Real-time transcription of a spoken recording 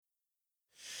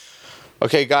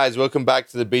Okay, guys, welcome back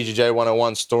to the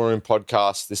BJJ101 STOREROOM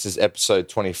podcast. This is episode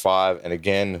 25, and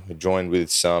again, we're joined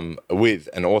with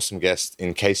an awesome guest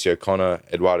in Casey O'Connor.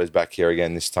 Eduardo's back here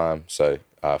again this time, so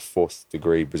fourth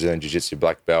degree Brazilian Jiu-Jitsu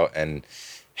black belt and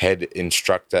head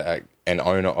instructor and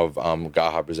owner of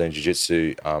Gaha Brazilian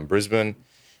Jiu-Jitsu Brisbane.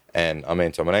 And I'm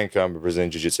Anton Manenko. I'm a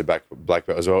Brazilian Jiu-Jitsu black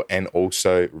belt as well, and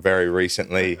also very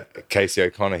recently, Casey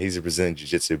O'Connor. He's a Brazilian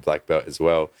Jiu-Jitsu black belt as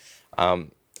well.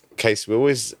 Case,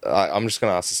 I'm just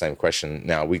going to ask the same question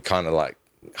now. We kind of like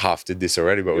half did this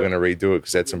already, but we're going to redo it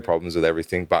because I had some problems with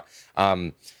everything. But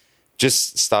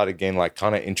just start again, like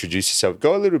kind of introduce yourself.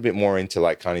 Go a little bit more into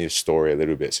like kind of your story a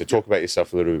little bit. So talk about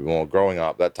yourself a little bit more, growing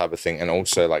up, that type of thing. And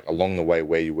also like along the way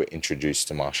where you were introduced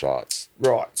to martial arts.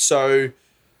 Right. So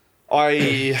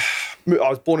I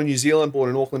was born in New Zealand, born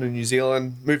in Auckland in New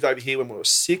Zealand, moved over here when I was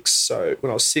 6. So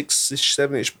when I was 6-ish,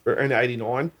 7-ish, around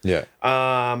 89. Yeah.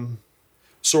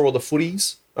 Saw all the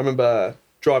footies. I remember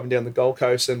driving down the Gold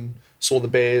Coast and saw the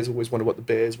Bears. Always wondered what the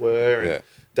Bears were. And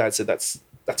Dad said that's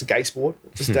a gay sport,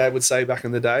 as Dad would say back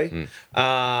in the day.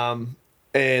 And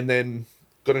then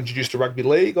got introduced to rugby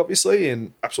league, obviously,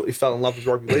 and absolutely fell in love with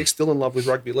rugby league. Still in love with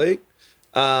rugby league.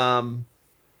 And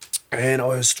I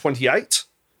was 28.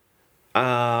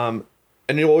 And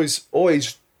you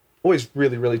always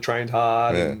really, really trained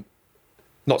hard and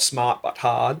not smart but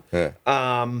hard.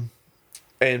 Yeah.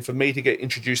 And for me to get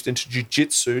introduced into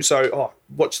jiu-jitsu, so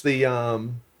watch the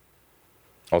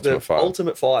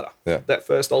Ultimate Fighter. Yeah. That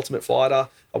first Ultimate Fighter.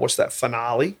 I watched that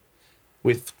finale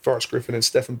with Forrest Griffin and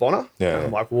Stephen Bonner. Yeah. And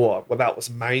I'm like, whoa, well, that was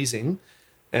amazing.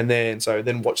 And then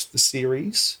watched the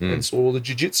series and saw all the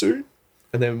jiu-jitsu,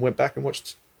 and then went back and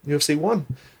watched UFC 1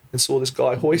 and saw this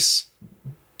guy Hoist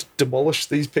demolish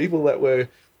these people that were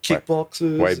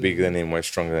kickboxers. Way bigger than him, way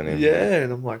stronger than him. Yeah,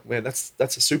 and I'm like, man, that's a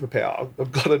superpower.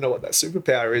 I've got to know what that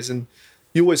superpower is. And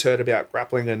you always heard about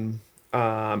grappling and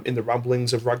in the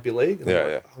rumblings of rugby league. And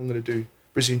I'm going to do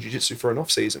Brazilian Jiu-Jitsu for an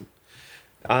off-season.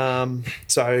 So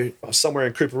I was somewhere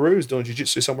in Coorparoo, was doing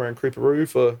Jiu-Jitsu somewhere in Coorparoo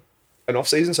for an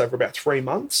off-season, so for about 3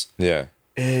 months. Yeah.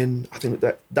 And I think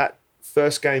that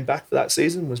first game back for that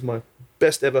season was my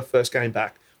best ever first game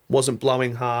back. Wasn't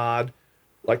blowing hard.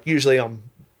 Like usually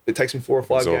it takes me 4 or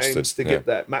 5 games to get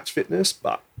that match fitness,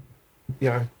 but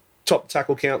top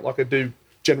tackle count like I do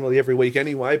generally every week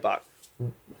anyway, but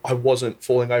I wasn't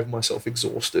falling over myself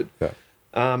exhausted. Yeah.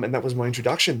 And that was my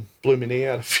introduction. Blew my knee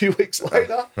out a few weeks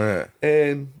later. Yeah.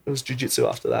 And it was jiu-jitsu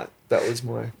after that. That was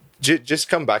my... Just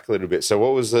come back a little bit. So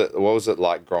what was it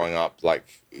like growing up,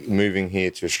 like moving here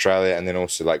to Australia, and then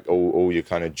also like all your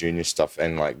kind of junior stuff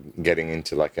and like getting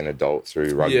into like an adult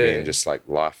through rugby and just like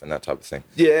life and that type of thing?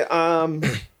 Yeah.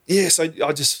 So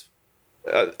I just...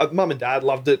 Mum and Dad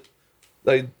loved it.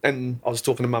 And I was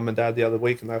talking to Mum and Dad the other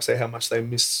week, and they say how much they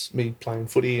miss me playing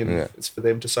footy, and it's for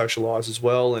them to socialise as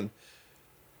well. And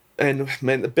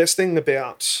man, the best thing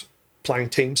about playing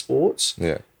team sports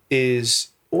is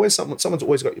always someone's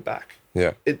always got your back.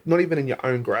 Yeah. Not even in your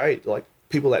own grade. Like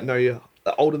people that know you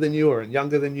are older than you or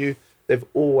younger than you, they've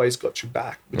always got your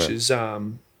back, which was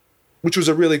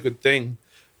a really good thing.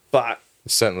 But a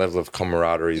certain level of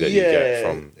camaraderie that you get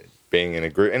from being in a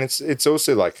group, and it's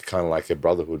also like kind of like a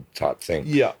brotherhood type thing.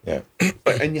 Yeah.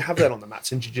 And you have that on the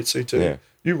mats in jiu-jitsu too. Yeah.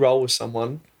 You roll with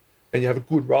someone, and you have a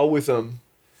good roll with them.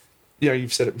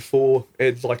 You've said it before,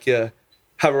 Ed. Like you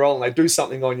have a roll, and they do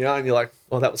something on you, and you're like,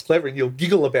 "Oh, that was clever," and you'll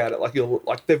giggle about it,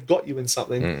 like they've got you in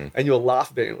something, and you'll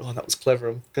laugh about it. Oh, that was clever.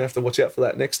 I'm gonna have to watch out for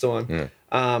that next time.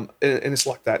 And it's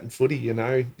like that in footy.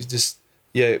 You just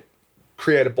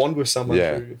create a bond with someone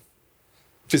through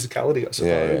physicality, I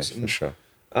suppose. Yeah, for sure.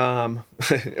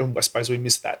 And I suppose we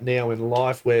miss that now in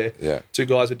life, where two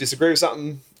guys would disagree with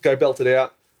something, go belt it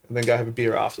out, and then go have a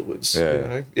beer afterwards.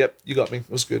 Yep, you got me.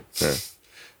 It was good. Yeah.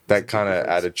 That kind of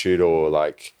attitude, or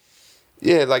like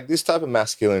this type of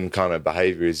masculine kind of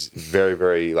behavior is very,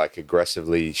 very like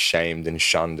aggressively shamed and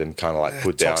shunned and kind of like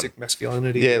put down. Toxic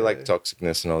masculinity. Yeah, like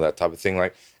toxicness and all that type of thing.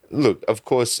 Like, look, of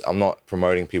course, I'm not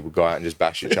promoting people go out and just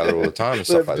bash each other all the time and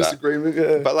stuff like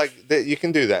that. But like, you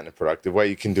can do that in a productive way.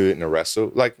 You can do it in a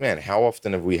wrestle. Like, man, how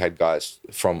often have we had guys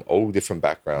from all different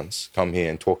backgrounds come here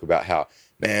and talk about how,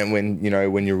 man, when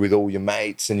you're with all your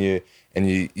mates and you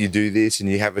do this and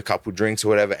you have a couple drinks or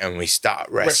whatever, and we start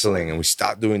wrestling and we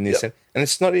start doing this, and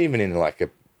it's not even in like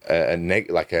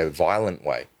a violent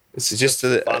way. It's just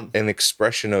an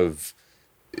expression of,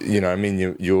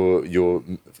 your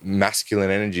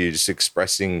masculine energy, just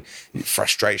expressing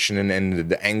frustration and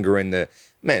the anger and the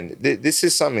man. This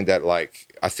is something that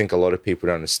like I think a lot of people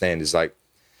don't understand is like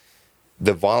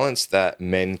the violence that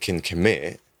men can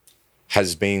commit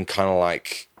has been kind of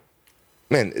like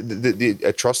man, the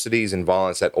atrocities and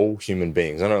violence that all human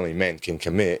beings, not only men, can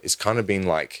commit is kind of been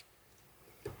like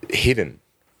hidden.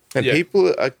 And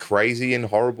people are crazy and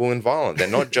horrible and violent. They're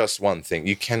not just one thing.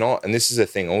 You cannot, and this is a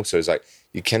thing also, is like,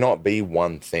 you cannot be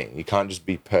one thing. You can't just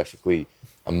be perfectly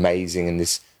amazing and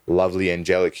this lovely,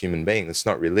 angelic human being. That's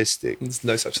not realistic. There's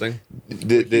no such thing.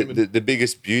 The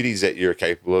biggest beauties that you're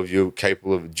capable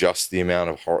of just the amount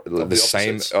of the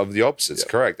same of the opposites.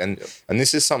 Correct. And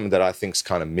this is something that I think is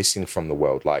kind of missing from the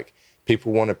world. Like,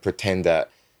 people want to pretend that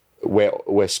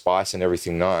we're spice and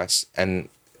everything nice, and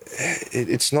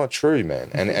it's not true, man.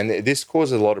 And this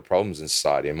causes a lot of problems in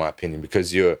society, in my opinion,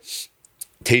 because you're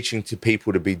teaching to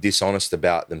people to be dishonest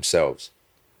about themselves.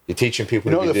 You're teaching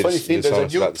people to be the funny thing,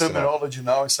 there's a new terminology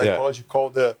now in psychology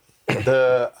called the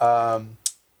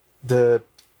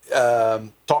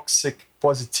toxic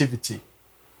positivity.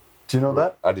 Do you know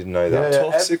that? I didn't know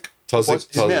that.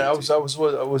 Toxic. Man, I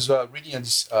was reading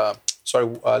this.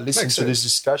 Listening to this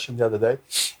discussion the other day.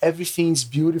 Everything's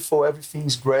beautiful.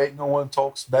 Everything's great. No one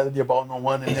talks badly about no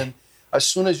one. And then as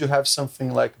soon as you have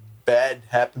something like bad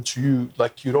happen to you,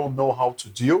 like you don't know how to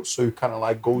deal, so you kind of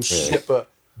like go super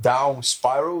down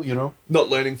spiral, you know? Not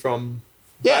learning from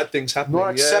bad things happening. Not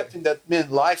accepting that,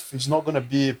 man, life is not going to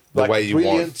be the like way you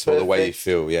want, perfect, or the way you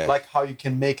feel, like how you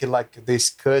can make it like this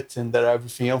cut and that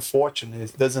everything, unfortunately,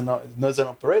 it doesn't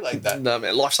operate like that. No,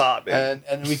 man, life's hard, man.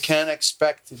 And we can't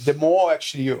expect, the more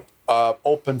actually you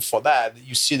open for that,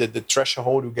 you see that the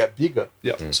threshold will get bigger.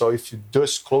 Yeah. So if you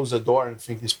just close the door and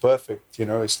think it's perfect, you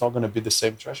know, it's not going to be the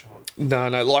same threshold. No,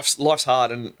 life's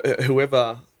hard, and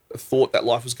whoever thought that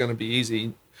life was going to be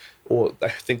easy, or they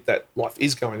think that life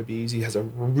is going to be easy, has a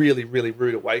really, really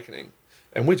rude awakening.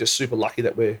 And we're just super lucky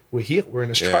that we're here. We're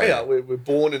in Australia. We're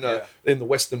born in the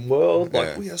Western world.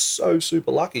 Like, we are so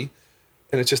super lucky.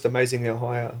 And it's just amazing how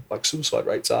high like suicide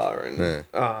rates are, and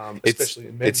especially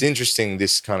in men. It's interesting,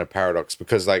 this kind of paradox,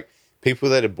 because like people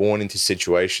that are born into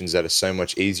situations that are so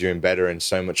much easier and better and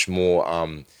so much more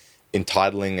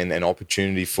entitling and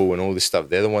opportunity-full and all this stuff,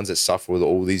 they're the ones that suffer with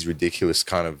all these ridiculous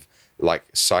kind of like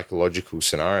psychological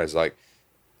scenarios. Like,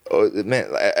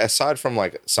 man, aside from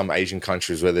like some Asian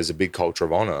countries where there's a big culture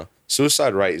of honor,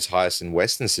 suicide rate is highest in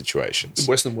Western situations.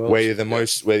 Western world, where you're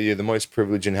the most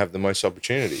privileged and have the most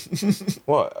opportunity.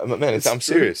 What, man? I'm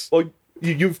serious. Well,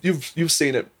 you've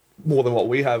seen it more than what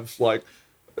we have. Like,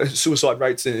 suicide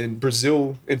rates in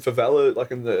Brazil, in favela, like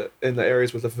in the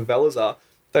areas where the favelas are,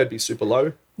 they'd be super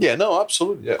low. Yeah, no,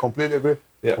 absolutely. Yeah, completely agree.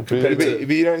 Yeah, but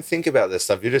you don't think about this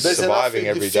stuff. You're just surviving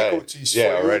every day.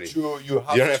 Yeah, already. You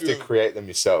don't have to create them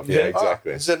yourself. Yeah,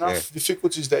 exactly. There's enough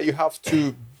difficulties that you have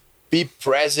to be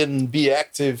present, be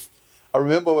active. I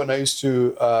remember when I used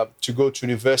to go to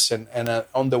university, and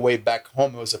on the way back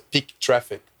home, it was a peak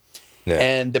traffic. Yeah.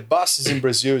 And the buses in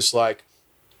Brazil is like,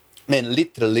 man,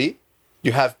 literally,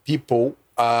 you have people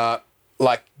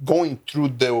like going through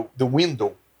the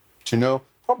window, you know?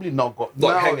 Probably not go,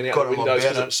 like hanging out the windows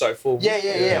because it's so full.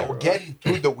 Yeah. Or getting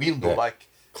through the window, like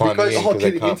climbing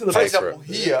getting into the. For example,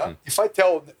 here, if I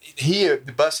tell here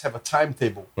the bus have a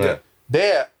timetable,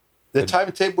 there the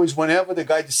timetable is whenever the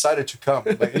guy decided to come.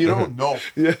 Like, you don't know,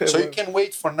 so you can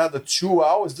wait for another 2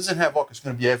 hours. It doesn't have it's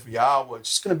going to be every hour. It's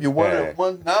just going to be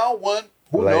one now, one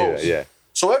who later, knows. Yeah.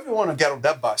 So everyone will get on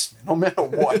that bus, man, no matter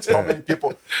what, how many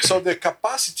people. So the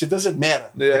capacity doesn't matter.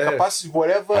 The capacity,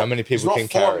 whatever. How many people can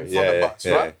carry? The bus,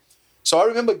 right? So I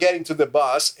remember getting to the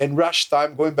bus and rush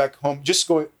time, going back home, just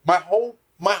going. My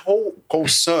whole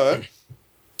concern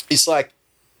is like,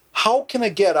 how can I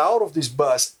get out of this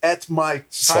bus at my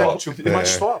time my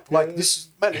stop? Like, this is,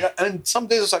 man, and some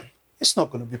days it's like, it's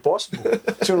not going to be possible. Do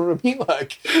you know what I mean?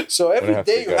 Like, so every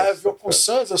day you have your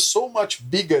concerns are so much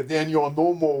bigger than your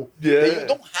normal. Yeah. You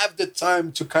don't have the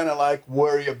time to kind of like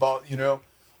worry about,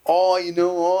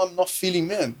 I'm not feeling,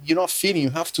 man. You're not feeling. You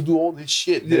have to do all this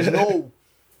shit.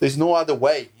 There's no other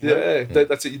way.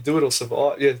 That's it. You do it or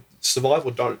survive. Yeah, survive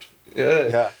or don't.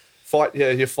 Yeah. Fight. Yeah,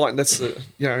 you're fighting. That's the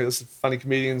funny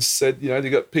comedians said. They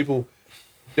got people,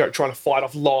 trying to fight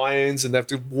off lions, and they have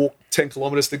to walk 10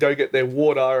 kilometers to go get their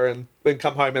water, and then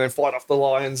come home and then fight off the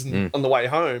lions. And on the way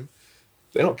home,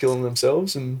 they're not killing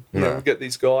themselves. And we get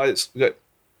these guys. We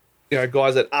got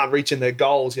guys that aren't reaching their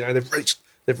goals.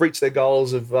 They've reached their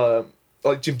goals of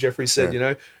like Jim Jeffries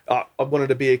said. I wanted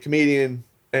to be a comedian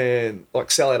and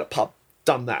like sell out a pub.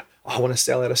 Done that. I want to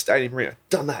sell out a stadium arena.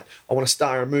 Done that. I want to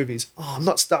star in movies. I'm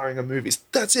not starring in movies.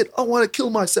 That's it. I want to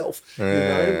kill myself.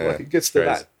 It gets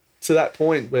to that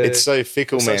point where it's so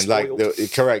fickle, man. Spoiled.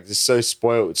 Correct. It's so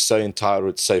spoiled. It's so entitled.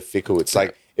 It's so fickle. It's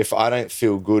like if I don't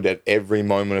feel good at every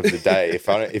moment of the day,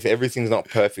 if everything's not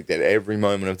perfect at every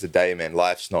moment of the day, man,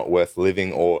 life's not worth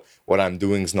living, or what I'm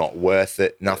doing's not worth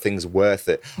it. Nothing's worth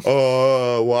it.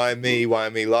 Oh, why me? Why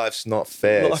me? Life's not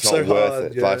fair. Life's it's not so worth hard,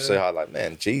 it. yeah. Life's so hard. Like,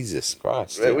 man, Jesus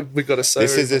Christ. Yeah, we got to say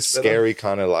this is a scary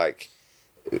kind of like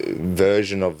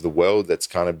version of the world that's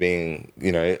kind of being,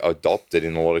 you know, adopted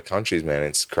in a lot of countries, man.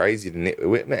 It's crazy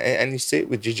and you see it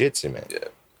with jiu-jitsu, man. Yeah.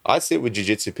 I see it with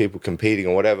jiu-jitsu people competing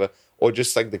or whatever, or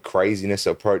just like the craziness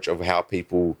approach of how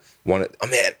people want it.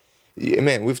 Oh,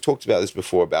 man, we've talked about this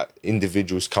before about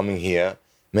individuals coming here,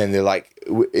 man. They're like,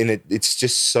 it's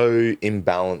just so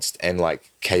imbalanced and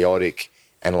like chaotic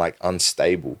and like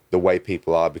unstable the way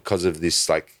people are because of this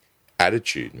like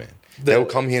attitude, man. They'll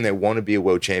come here and they want to be a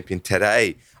world champion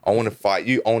today. I want to fight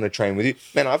you. I want to train with you.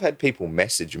 Man, I've had people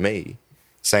message me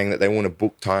saying that they want to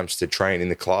book times to train in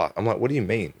the class. I'm like, what do you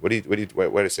mean? Wait a second.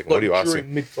 Like, what do you ask?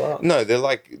 during mid-class? No, they're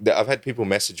like, I've had people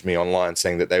message me online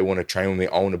saying that they want to train with me.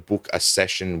 I want to book a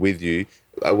session with you.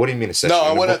 What do you mean a session? No,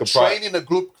 I want to train in a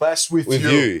group class with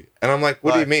you. And I'm like,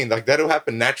 what do you mean? Like, that'll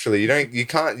happen naturally. You don't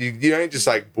just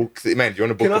like book. Man, do you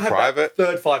want to book a private?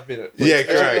 Third 5 minutes. Yeah,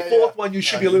 correct. The fourth one, you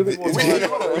should be a little bit more.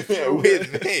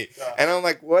 With me. And I'm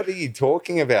like, what are you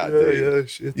talking about, dude? Yeah,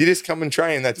 shit. You just come and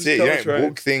train. That's it. You don't train.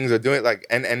 book things or do it like,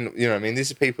 and you know what I mean?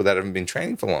 These are people that haven't been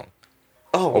training for long.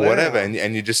 Or whatever.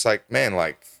 And you're just like, man,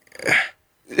 like,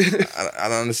 I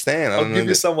don't understand. I'll give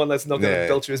you someone that's not going to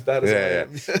belt you as bad as I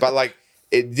am. But like,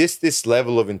 just this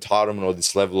level of entitlement or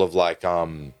this level of like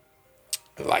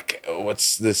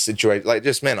what's the situation? Like,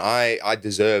 just, man, I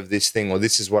deserve this thing, or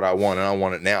this is what I want and I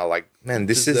want it now. Like, man,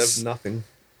 this is nothing.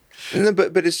 No,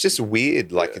 but it's just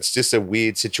weird. Like, it's just a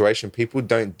weird situation. People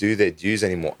don't do their dues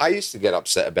anymore. I used to get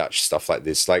upset about stuff like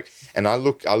this. Like, and I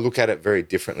look at it very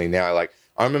differently now. Like,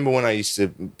 I remember when I used to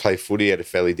play footy at a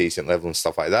fairly decent level and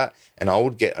stuff like that, and I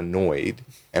would get annoyed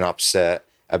and upset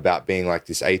about being like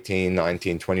this 18,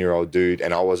 19, 20-year-old dude,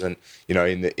 and I wasn't, you know,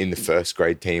 in the first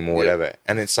grade team or whatever. Yeah.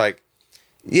 And it's like,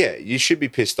 yeah, you should be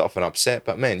pissed off and upset,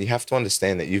 but man, you have to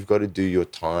understand that you've got to do your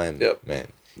time, man.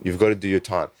 You've got to do your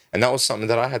time. And that was something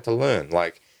that I had to learn.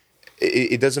 Like,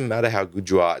 it doesn't matter how good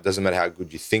you are. It doesn't matter how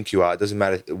good you think you are. It doesn't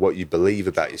matter what you believe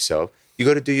about yourself. You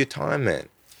got to do your time, man.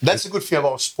 That's a good thing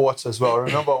about sports as well. I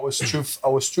remember I was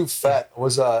too fat. I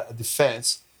was a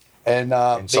defense. And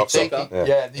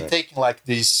they taking like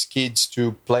these kids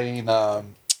to playing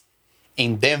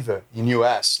in Denver, in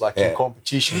US, like in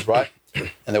competitions, right? And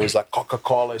there was like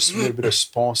Coca-Cola, it's a little bit of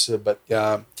sponsor, but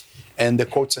and the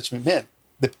coach said to me, man,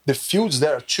 the fields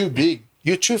there are too big.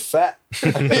 You're too fat.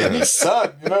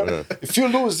 Son, you know, if you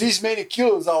lose these many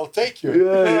kilos, I'll take you.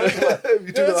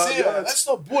 That's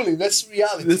not bullying. That's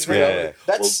reality. That's reality.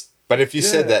 But if you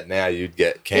said that now, you'd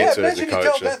get cancer as a coach.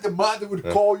 You tell that the mother would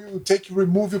call you, take you,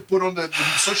 remove you, put on the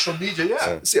social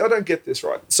media. See, I don't get this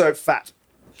right. So fat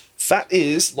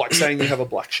is like saying you have a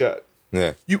black shirt.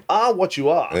 Yeah. You are what you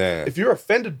are. Yeah. If you're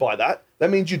offended by that, that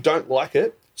means you don't like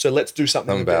it. So let's do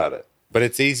something about it. But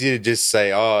it's easy to just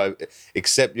say, oh,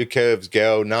 accept your curves,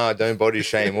 girl. Nah, don't body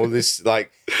shame. All this,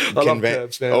 like... I love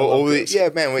curves, man. Yeah,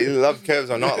 man, we love curves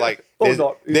or not. Like,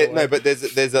 but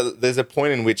there's a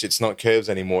point in which it's not curves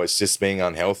anymore. It's just being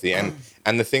unhealthy. And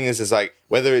the thing is like,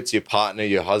 whether it's your partner,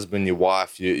 your husband, your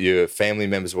wife, your family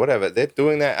members, whatever, they're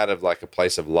doing that out of like a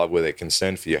place of love where they're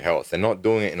concerned for your health. They're not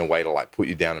doing it in a way to like put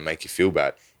you down and make you feel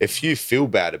bad. If you feel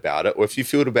bad about it, or if you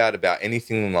feel bad about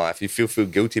anything in life, you feel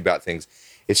guilty about things,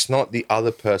 it's not the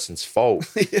other person's fault.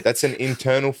 That's an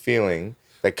internal feeling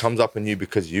that comes up in you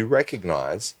because you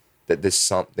recognize that there's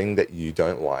something that you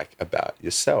don't like about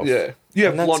yourself. Yeah. You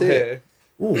have blonde hair.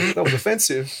 Ooh, that was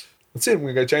offensive. That's it. I'm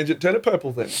going to go change it, turn it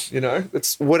purple then. You know,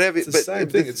 it's whatever. It's the same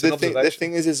thing. It's an observation. The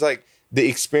thing is like the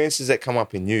experiences that come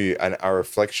up in you are a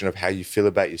reflection of how you feel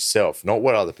about yourself, not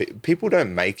what other people... People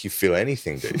don't make you feel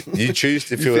anything, dude. You choose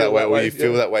to feel that way, or you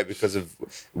feel that way because of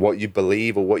what you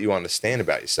believe or what you understand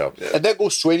about yourself. Yeah. And that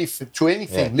goes to anything,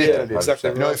 literally.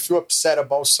 Exactly. You know, if you're upset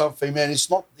about something, man, it's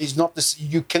not this.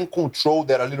 You can control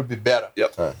that a little bit better.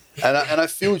 Yep. And I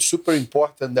feel it's super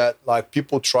important that like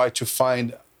people try to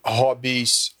find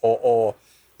hobbies or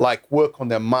like work on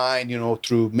their mind, you know,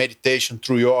 through meditation,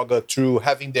 through yoga, through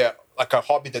having their like a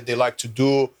hobby that they like to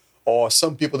do, or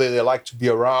some people that they like to be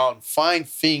around. Find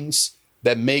things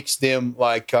that makes them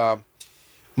like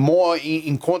more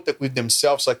in contact with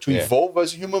themselves, like to evolve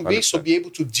as a human being, so be able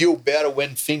to deal better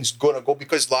when things gonna go,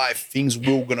 because things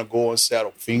will gonna go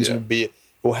unsettled. Things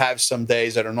will have some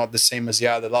days that are not the same as the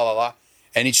other,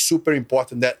 and it's super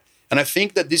important that. And I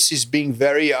think that this is being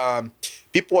very,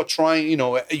 people are trying, you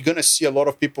know, you're going to see a lot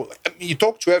of people, I mean, you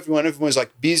talk to everyone's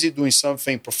like busy doing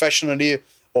something professionally,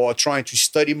 or trying to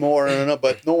study more, I don't know,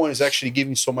 but no one is actually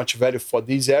giving so much value for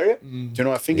this area. You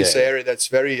know, I think it's an area that's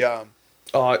very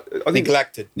I think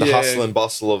neglected. The hustle and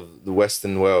bustle of the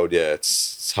Western world,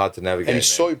 it's hard to navigate. And it's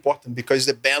so important because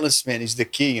the balance, man, is the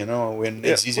key, you know, when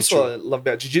it's easy That's to... what I love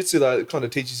about jiu-jitsu, though. It kind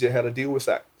of teaches you how to deal with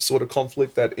that sort of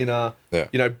conflict that you know,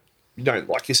 you don't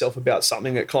like yourself about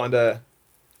something. It kind of,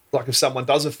 like if someone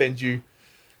does offend you,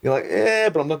 you're like, yeah,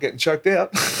 but I'm not getting choked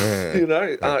out. You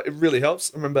know, it really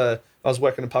helps. I remember I was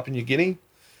working in Papua New Guinea,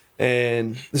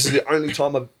 and this is the only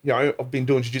time I've been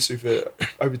doing jiu-jitsu for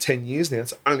over 10 years now.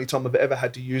 It's the only time I've ever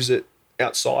had to use it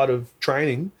outside of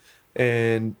training.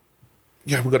 And,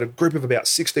 we've got a group of about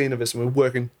 16 of us, and we're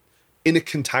working in a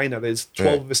container. There's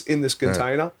 12 of us in this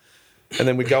container. And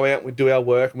then we go out and we do our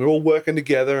work, and we're all working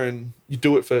together, and you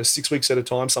do it for 6 weeks at a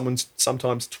time,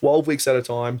 sometimes 12 weeks at a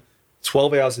time,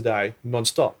 12 hours a day,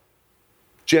 non-stop.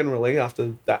 Generally,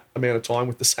 after that amount of time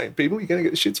with the same people, you're going to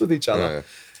get the shits with each other. Yeah.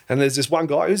 And there's this one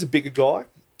guy who's a bigger guy,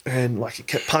 and like he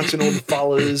kept punching all the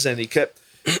fellas, and he kept,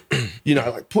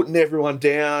 like putting everyone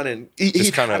down, and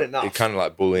he'd had enough. He kind of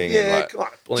like bullying, yeah, and like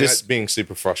kind of bullying. just being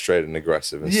super frustrated and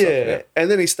aggressive and stuff. Yeah, and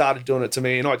then he started doing it to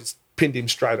me, and I just pinned him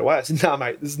straight away. I said, "No,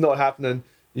 mate, this is not happening.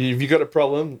 If you got a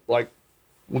problem, like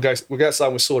we'll go outside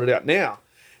and we'll sort it out now."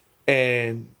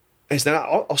 And he said,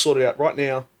 "No, I'll sort it out right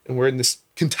now." And we're in this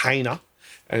container,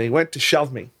 and he went to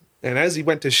shove me. And as he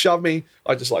went to shove me,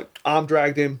 I just like arm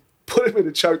dragged him, put him in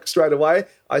a choke straight away.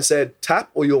 I said,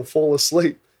 "Tap or you'll fall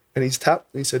asleep." And he's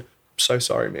tapped, and he said, "I'm so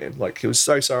sorry, man." Like, he was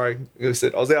so sorry. He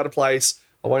said, "I was out of place.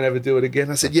 I won't ever do it again."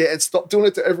 I said, "Yeah, and stop doing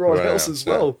it to everyone else as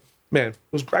well." Man, it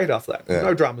was great after that.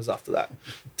 No dramas after that.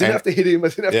 Didn't have to hit him. I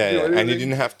didn't have to do anything. And you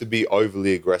didn't have to be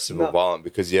overly aggressive or violent,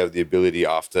 because you have the ability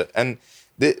after. And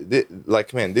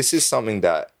this is something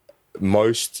that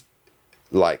most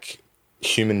like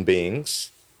human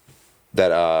beings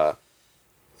that are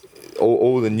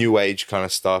all the new age kind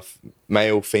of stuff,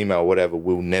 male, female, whatever,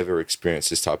 will never experience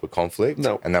this type of conflict.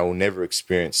 No. And they will never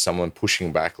experience someone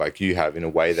pushing back like you have in a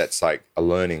way that's like a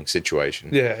learning situation.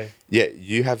 Yeah. Yeah,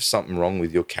 you have something wrong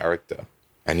with your character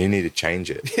and you need to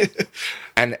change it.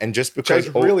 and just because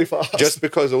really fast. Just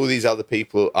because all these other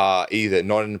people are either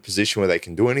not in a position where they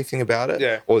can do anything about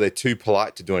it, or they're too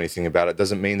polite to do anything about it,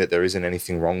 doesn't mean that there isn't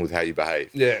anything wrong with how you behave.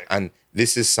 Yeah. And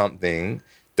this is something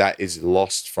that is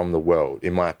lost from the world,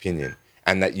 in my opinion,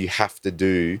 and that you have to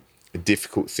do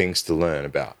difficult things to learn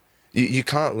about. You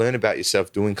can't learn about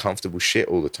yourself doing comfortable shit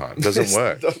all the time. It doesn't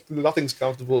work. Nothing's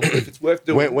comfortable. If it's worth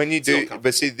doing, when you do,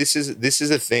 but see, this is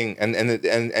a thing,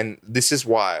 and this is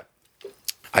why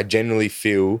I generally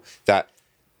feel that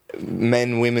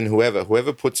men, women,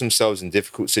 whoever puts themselves in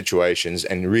difficult situations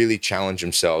and really challenge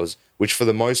themselves, which for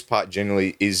the most part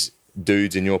generally is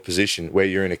dudes in your position, where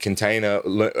you're in a container,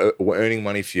 earning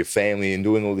money for your family and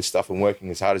doing all this stuff and working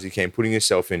as hard as you can, putting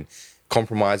yourself in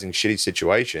compromising shitty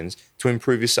situations to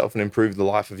improve yourself and improve the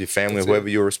life of your family or whoever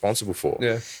you're responsible for.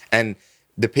 Yeah. And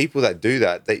the people that do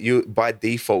that you by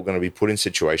default going to be put in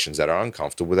situations that are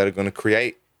uncomfortable, that are going to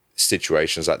create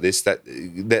situations like this that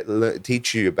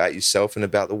teach you about yourself and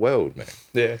about the world, man.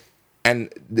 Yeah. And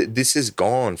this is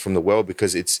gone from the world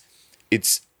because it's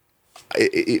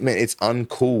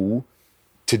uncool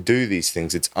to do these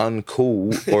things. It's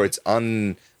uncool, or it's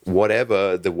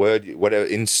whatever the word, whatever,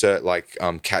 insert like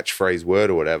catchphrase word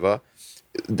or whatever.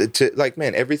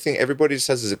 Everybody just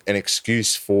has an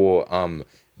excuse for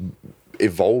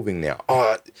evolving now.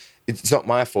 Oh, it's not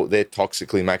my fault they're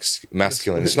toxically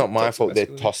masculine. It's not my fault they're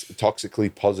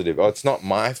toxically positive. Oh, it's not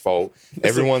my fault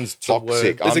everyone's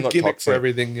toxic. There's I'm a not gimmick toxic for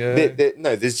everything.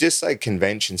 No, there's just like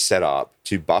convention set up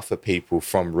to buffer people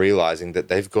from realizing that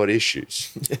they've got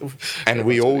issues. And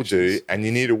we all do, and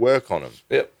you need to work on them.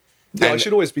 Yep. Yeah, I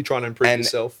should always be trying to improve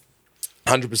yourself.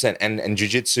 100%. And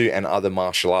jiu-jitsu and other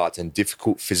martial arts and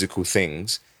difficult physical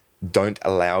things don't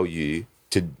allow you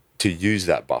to use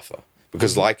that buffer.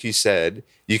 Because like you said,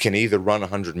 you can either run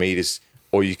 100 meters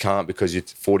or you can't because you're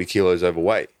 40 kilos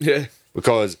overweight. Yeah.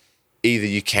 Because either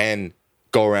you can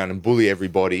go around and bully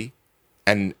everybody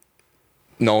and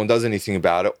no one does anything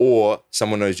about it, or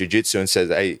someone knows jiu-jitsu and says,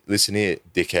 "Hey, listen here,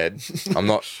 dickhead, I'm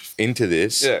not into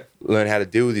this. Yeah. Learn how to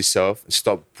deal with yourself and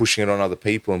stop pushing it on other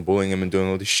people and bullying them and doing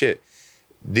all this shit."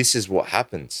 This is what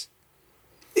happens.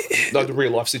 Like the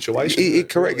real life situation.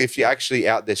 Correct. If you're actually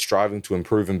out there striving to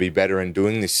improve and be better and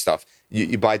doing this stuff,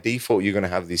 you by default, you're going to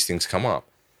have these things come up.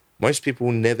 Most people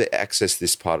will never access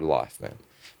this part of life, man,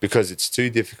 because it's too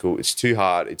difficult. It's too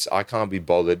hard. I can't be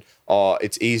bothered. Oh,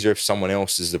 it's easier if someone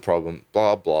else is the problem.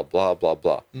 Blah, blah, blah, blah,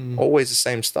 blah. Always the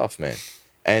same stuff, man.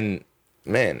 And,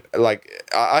 man, like,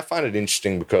 I find it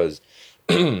interesting because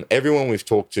everyone we've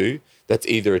talked to that's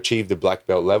either achieved the black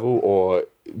belt level or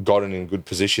gotten in good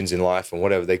positions in life and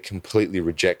whatever, they completely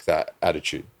reject that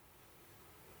attitude.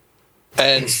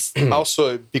 And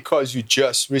also, because you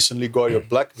just recently got your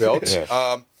black belt,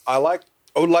 I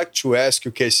would like to ask you,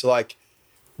 okay, so like,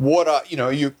 what are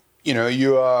you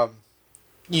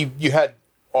had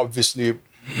obviously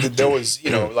there was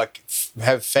like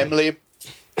have family,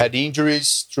 had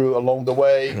injuries through along the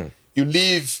way. You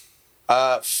live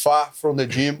far from the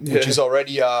gym, which is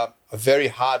already a very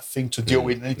hard thing to deal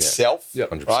with in itself,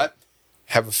 right?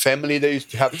 Have a family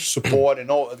that you have to support and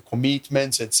all the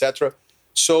commitments, etc.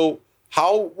 So,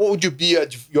 what would you be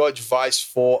your advice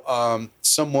for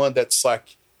someone that's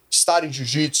like starting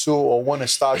jiu-jitsu or want to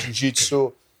start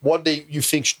jiu-jitsu? What you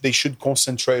think they should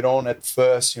concentrate on at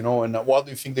first, and what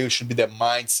do you think they should be their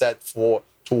mindset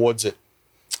towards it?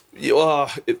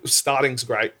 Starting's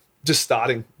great. Just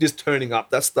starting, just turning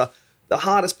up. That's the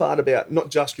hardest part about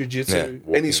not just jiu-jitsu,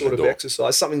 any sort of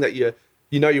exercise, something that you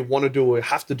want to do or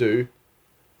have to do,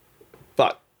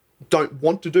 but don't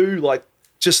want to do. Like,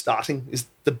 just starting is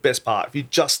the best part. If you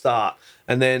just start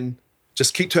and then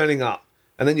just keep turning up,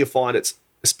 and then you find it's,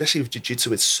 especially with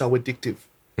jiu-jitsu, it's so addictive.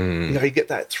 You get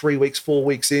that 3 weeks, 4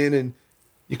 weeks in, and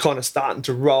you're kind of starting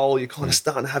to roll. You're kind of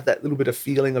starting to have that little bit of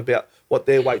feeling about what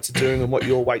their weights are doing and what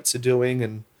your weights are doing.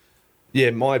 And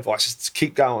my advice is to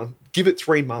keep going. Give it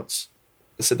 3 months.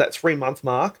 So that 3 month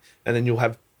mark, and then you'll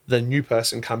have the new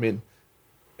person come in,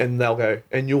 and they'll go,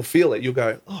 and you'll feel it. You'll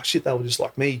go, oh shit, they were just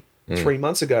like me 3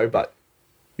 months ago, but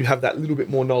you have that little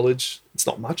bit more knowledge. It's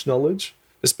not much knowledge,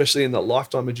 especially in the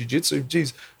lifetime of jiu-jitsu.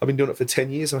 Geez, I've been doing it for 10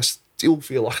 years and I still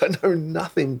feel like I know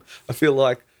nothing. I feel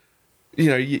like,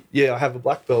 I have a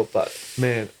black belt, but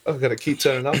man, I've got to keep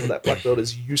turning up, and that black belt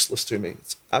is useless to me.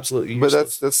 It's absolutely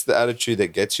useless. But that's the attitude that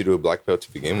gets you to a black belt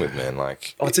to begin with, man.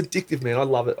 Like, it's addictive, man. I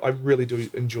love it. I really do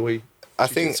enjoy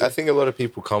jiu-jitsu. I think a lot of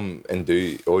people come and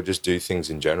do, or just do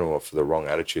things in general for the wrong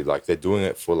attitude. Like, they're doing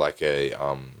it for like a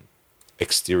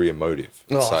exterior motive.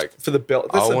 It's like, for the belt.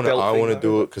 I want to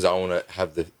do it because I want to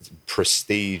have the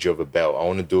prestige of a belt. I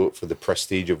want to do it for the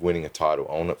prestige of winning a title.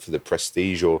 I want it for the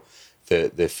prestige or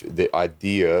the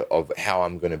idea of how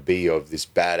I'm going to be of this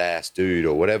badass dude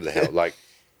or whatever the hell. Like,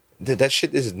 that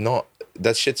shit is not.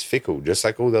 That shit's fickle. Just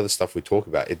like all the other stuff we talk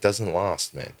about, it doesn't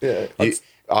last, man. Yeah.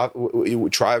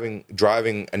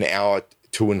 Driving an hour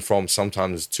to and from,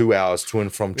 sometimes 2 hours to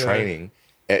and from training,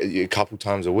 a couple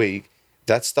times a week.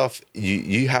 That stuff,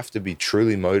 you have to be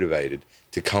truly motivated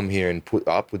to come here and put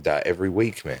up with that every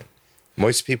week, man.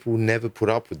 Most people never put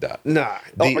up with that. Nah.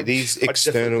 These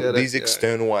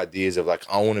external ideas of like,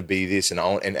 I want to be this and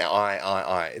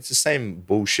I. It's the same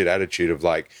bullshit attitude of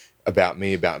like, about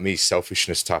me,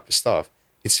 selfishness type of stuff.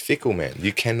 It's fickle, man.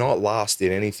 You cannot last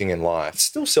in anything in life. It's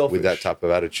still selfish with that type of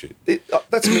attitude.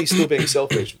 That's me still being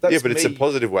selfish. But it's a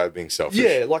positive way of being selfish.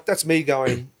 Yeah, like that's me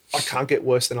going, I can't get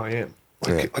worse than I am.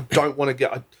 Like, I don't want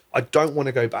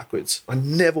to go backwards. I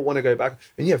never want to go back.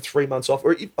 And you have 3 months off,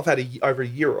 or I've had over a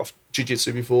year off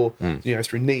jiu-jitsu before,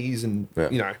 through knees and,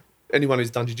 anyone who's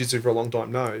done jiu-jitsu for a long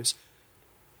time knows.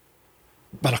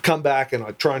 But I come back and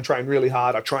I try and train really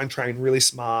hard. I try and train really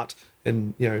smart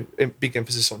and, big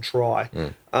emphasis on try.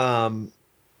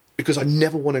 Because I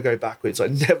never want to go backwards.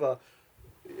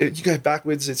 You go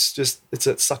backwards,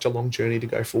 it's such a long journey to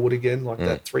go forward again. Like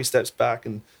that 3 steps back,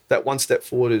 and that 1 step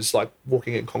forward is like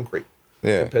walking in concrete.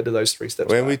 Compared to those 3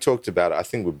 steps. When we talked about it, I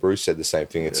think Bruce said the same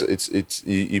thing. It's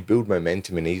you build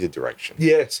momentum in either direction.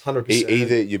 Yes, 100%.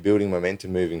 Either you're building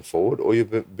momentum moving forward, or you're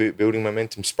building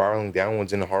momentum spiraling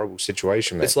downwards in a horrible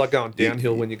situation, man. It's like going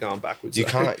downhill when you're going backwards. You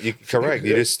can't. Correct.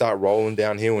 You just start rolling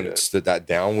downhill, and it's that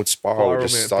downward spiral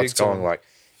just starts going like.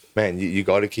 Man, you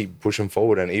got to keep pushing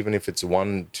forward, and even if it's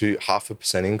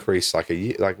 1-2.5% increase, like a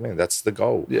year, like man, that's the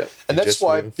goal. Yeah, and that's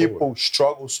why people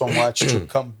struggle so much to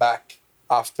come back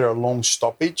after a long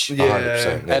stoppage.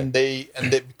 Yeah, and they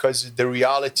because the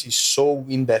reality is so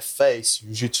in their face,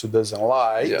 jiu-jitsu doesn't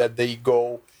lie, that they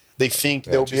think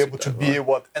they'll be able to be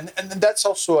what, and that's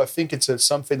also, I think it's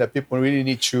something that people really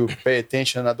need to pay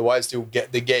attention. Otherwise,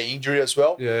 they get injury as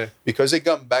well. Yeah, because they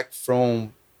come back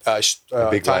from.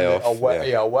 Big time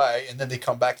away, and then they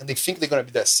come back and they think they're going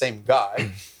to be that same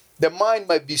guy. Their mind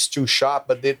might be still sharp,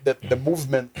 but the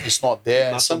movement is not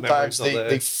there. And sometimes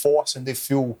they force and they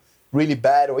feel really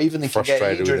bad, or even they can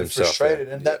get injured and frustrated.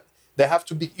 And that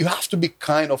you have to be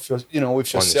kind of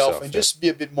with yourself and just be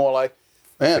a bit more like,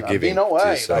 man, no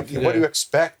way. Like, what do you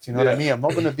expect? You know what I mean? I'm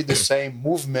not going to be the same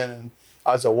movement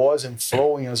as I was and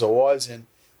flowing as I was.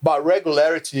 But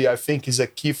regularity, I think, is a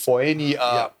key for any.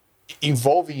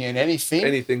 Involving in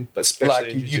anything, but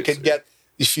especially like you can get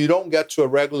if you don't get to a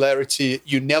regularity,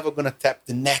 you're never going to tap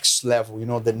the next level. You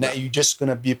know, you're just going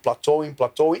to be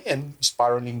plateauing and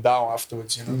spiraling down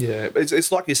afterwards, you know? Yeah,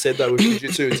 it's like you said, though, with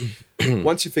jiu-jitsu,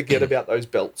 once you forget about those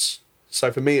belts.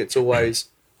 So for me, it's always,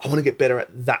 I want to get better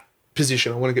at that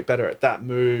position. I want to get better at that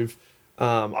move.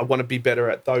 I want to be better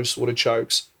at those sort of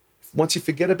chokes. Once you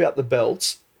forget about the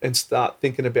belts and start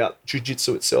thinking about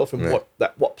jiu-jitsu itself and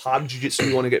what part of jiu-jitsu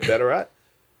you want to get better at,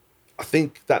 I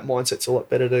think that mindset's a lot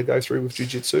better to go through with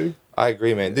jiu-jitsu. I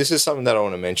agree, man. This is something that I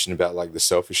want to mention about like the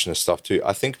selfishness stuff too.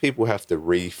 I think people have to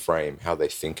reframe how they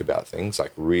think about things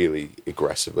like really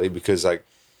aggressively, because like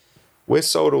we're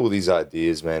sold all these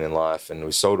ideas, man, in life, and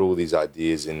we're sold all these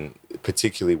ideas in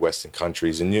particularly Western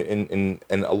countries, and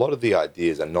a lot of the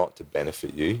ideas are not to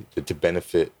benefit you, to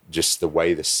benefit just the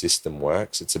way the system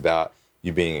works. It's about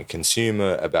you being a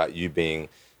consumer, about you being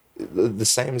the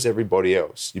same as everybody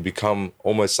else. You become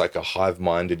almost like a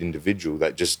hive-minded individual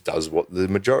that just does what the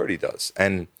majority does.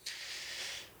 And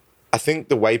I think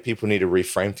the way people need to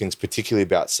reframe things, particularly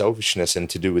about selfishness and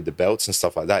to do with the belts and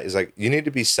stuff like that, is like you need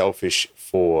to be selfish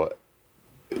for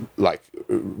like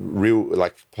real,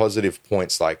 like positive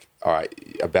points, like, all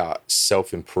right, about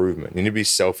self-improvement. You need to be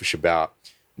selfish about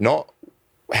not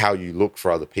how you look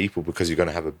for other people because you're going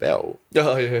to have a belt,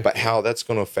 but how that's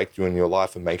going to affect you in your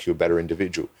life and make you a better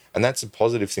individual. And that's a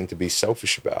positive thing to be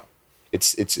selfish about.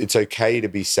 It's okay to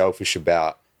be selfish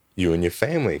about you and your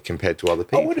family compared to other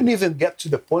people. I wouldn't even get to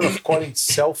the point of calling it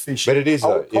selfish. But it is,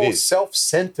 though. It is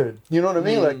self-centered. You know what I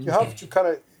mean? Like you have to kind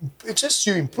of, it's just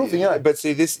you improving. Yeah. But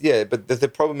see this, but the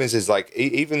problem is like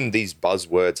even these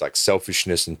buzzwords like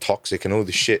selfishness and toxic and all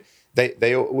this shit,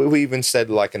 we even said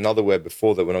like another word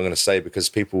before that we're not going to say because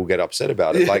people will get upset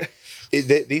about it. Like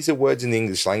these are words in the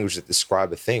English language that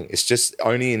describe a thing. It's just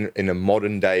only in a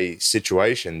modern day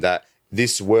situation that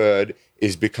this word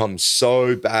is become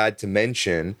so bad to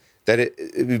mention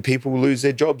that people lose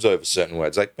their jobs over certain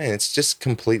words. Like, man, it's just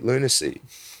complete lunacy.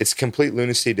 It's complete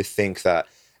lunacy to think that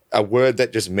a word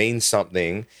that just means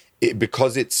something,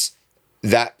 because it's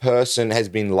that person has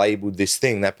been labeled this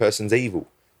thing, that person's evil.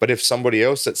 But if somebody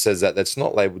else that says that's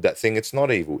not labeled that thing, it's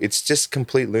not evil. It's just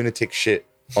complete lunatic shit,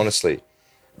 honestly.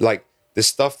 Like the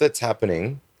stuff that's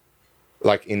happening,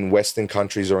 like in Western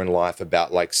countries or in life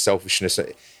about like selfishness,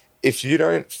 if you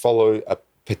don't follow a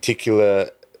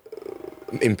particular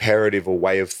imperative or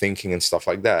way of thinking and stuff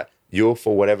like that, you're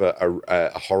for whatever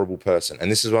a horrible person.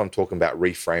 And this is what I'm talking about,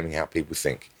 reframing how people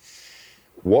think.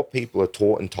 What people are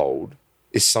taught and told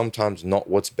is sometimes not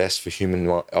what's best for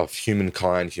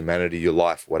humankind, humanity, your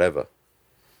life, whatever.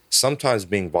 Sometimes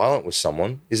being violent with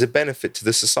someone is a benefit to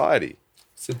the society.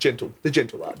 It's the gentle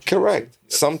art. Correct.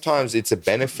 Yep. Sometimes it's a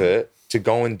benefit to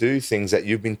go and do things that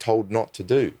you've been told not to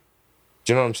do.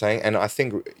 Do you know what I'm saying? And I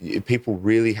think people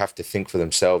really have to think for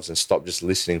themselves and stop just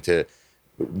listening to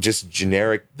just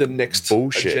generic the next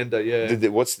bullshit agenda. Yeah.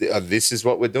 This is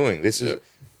what we're doing.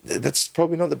 That's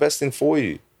probably not the best thing for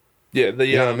you. Yeah,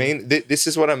 you know what I mean? This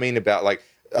is what I mean about like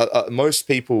most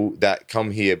people that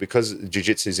come here, because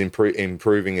jiu-jitsu is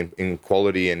improving in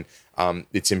quality and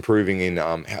it's improving in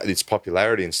its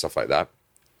popularity and stuff like that.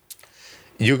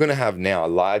 You're going to have now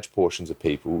large portions of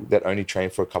people that only train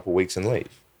for a couple of weeks and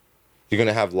leave. You're going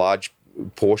to have large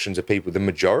portions of people. The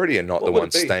majority are not the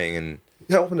ones staying in.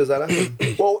 How often does that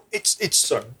happen? Well, it's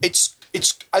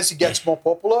as it gets more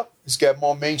popular, it's get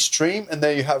more mainstream, and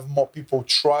then you have more people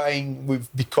trying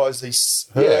because they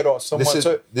heard or someone.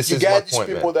 You get these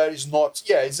people that is not.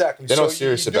 Yeah, exactly. They're not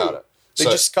serious about it.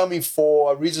 They're just coming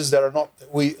for reasons that are not.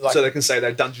 So they can say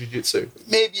they've done jiu-jitsu.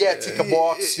 Maybe tick a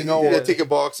box. Tick a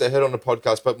box. They heard on the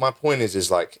podcast. But my point is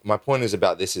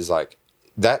about this is like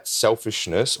that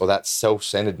selfishness or that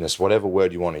self-centeredness, whatever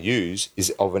word you want to use, is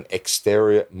of an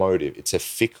exterior motive. It's a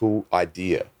fickle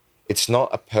idea. It's not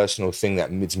a personal thing that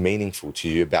is meaningful to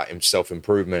you about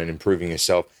self-improvement and improving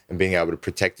yourself and being able to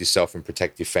protect yourself and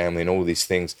protect your family and all these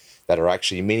things that are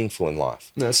actually meaningful in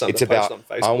life. No, it's about,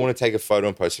 I want to take a photo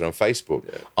and post it on Facebook.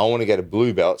 Yeah. I want to get a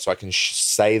blue belt so I can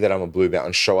say that I'm a blue belt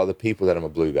and show other people that I'm a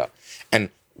blue belt. And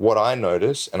what I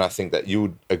notice, and I think that you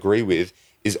would agree with,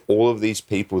 is all of these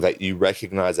people that you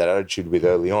recognize that attitude with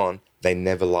early on, they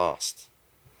never last.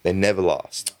 They never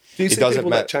last. Do you see people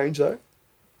that change though?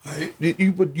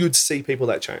 You'd see people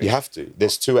that change. You have to.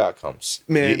 There's two outcomes.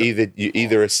 Man. You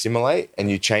either assimilate and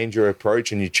you change your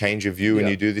approach and you change your view and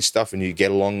you do this stuff and you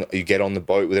get on the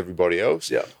boat with everybody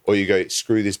else, or you go,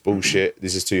 screw this bullshit,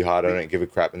 this is too hard, I don't give a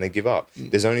crap, and they give up.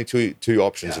 There's only two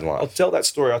options in life. I'll tell that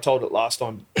story. I told it last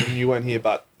time when you weren't here,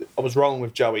 but I was rolling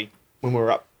with Joey when we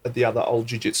were up at the other old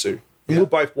jiu-jitsu. We were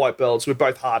both white belts. We were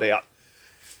both hard out.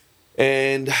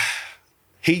 And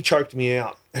he choked me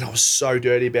out, and I was so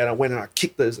dirty about it. I went and I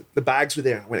kicked the bags were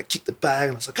there, and I went and kicked the bag,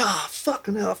 and I was like,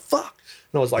 fucking hell, fuck.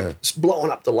 And I was like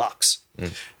blowing up deluxe.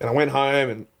 And I went home,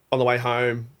 and on the way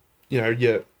home,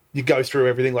 you go through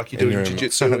everything like you do in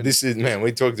jiu-jitsu. This is, man,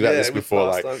 we talked about this before.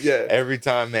 Like every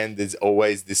time, man, there's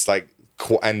always this like,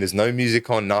 and there's no music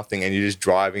on, nothing, and you're just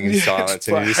driving in silence,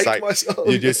 and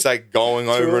you're just like going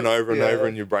over and over and over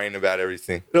in your brain about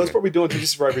everything. And I was probably doing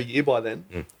jiu-jitsu for over a year by then,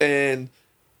 and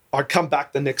I'd come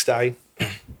back the next day, and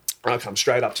I'd come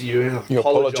straight up to you, and I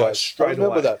apologize straight away. I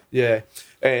remember that. Yeah.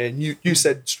 And you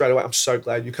said straight away, I'm so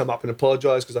glad you come up and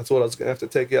apologize, because I thought I was going to have to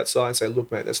take you outside and say,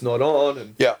 look, mate, that's not on.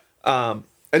 And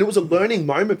and it was a learning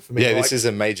moment for me. Yeah, this is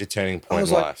a major turning point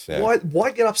in life.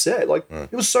 Why get upset? Like,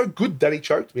 it was so good that he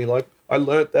choked me. Like, I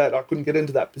learned that I couldn't get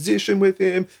into that position with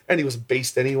him, and he was a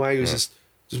beast anyway. He was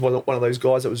just one of those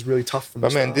guys that was really tough from the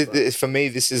start. Man, for me,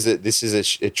 this is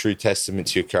a true testament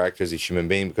to your character as a human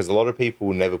being, because a lot of people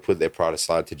will never put their pride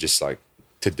aside to just like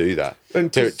to do that,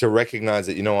 and to recognize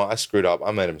that, you know what, I screwed up, I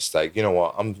made a mistake. You know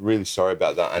what, I'm really sorry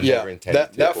about that. I never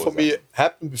intended that for me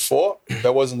happened before.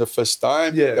 That wasn't the first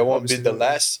time. That won't be the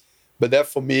last. But that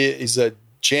for me is a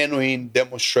genuine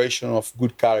demonstration of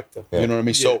good character. You know what I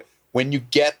mean? So when you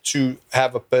get to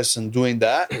have a person doing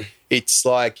that, it's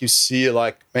like you see,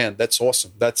 like, man, that's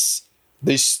awesome. That's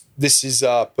this is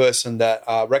a person that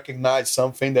recognized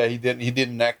something that he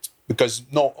didn't act, because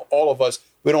all of us,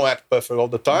 we don't act perfect all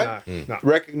the time. No.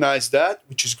 Recognize that,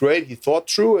 which is great. He thought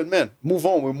through, and man, move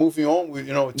on. We're moving on. We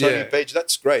turning page.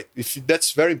 That's great.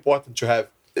 That's very important to have.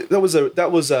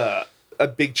 That was a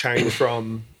big change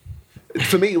from.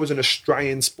 For me, it was an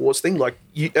Australian sports thing. Like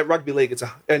at rugby league,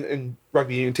 and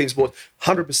rugby union team sports,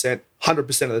 100%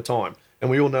 of the time. And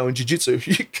we all know in jiu-jitsu,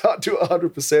 you can't do it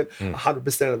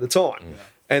 100% of the time. Yeah.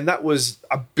 And that was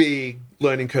a big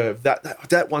learning curve.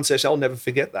 That one session, I'll never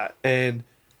forget that. And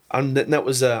that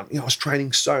was, I was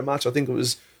training so much. I think it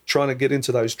was trying to get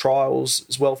into those trials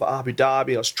as well for Abu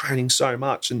Dhabi. I was training so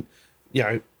much, and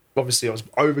obviously I was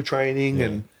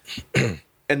overtraining,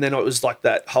 and then it was like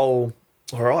that whole.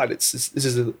 All right,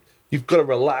 you've got to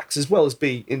relax as well as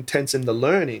be intense in the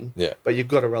learning. Yeah. But you've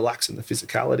got to relax in the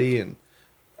physicality and.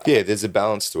 Yeah, there's a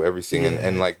balance to everything,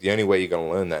 and like the only way you're going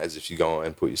to learn that is if you go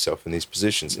and put yourself in these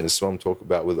positions. And it's what I'm talking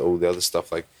about with all the other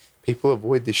stuff. Like, people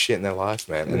avoid this shit in their life,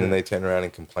 man, and then they turn around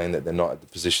and complain that they're not at the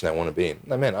position they want to be in.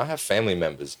 No, man, I have family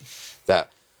members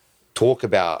that talk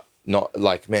about not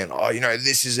like, man,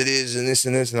 this is and this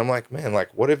and this, and I'm like, man,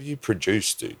 like, what have you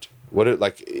produced, dude?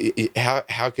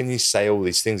 How can you say all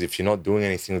these things if you're not doing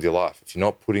anything with your life? If you're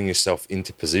not putting yourself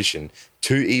into position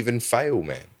to even fail,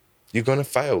 man? You're going to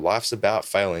fail. Life's about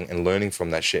failing and learning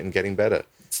from that shit and getting better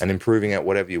and improving at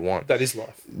whatever you want. That is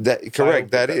life.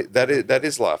 Correct. That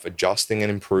is life. Adjusting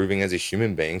and improving as a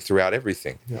human being throughout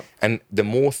everything. Yep. And the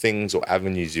more things or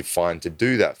avenues you find to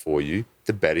do that for you,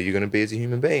 the better you're going to be as a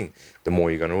human being. The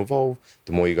more you're going to evolve,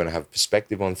 the more you're going to have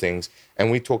perspective on things. And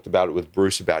we talked about it with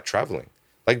Bruce about traveling.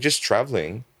 Like, just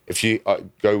traveling, if you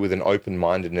go with an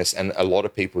open-mindedness, and a lot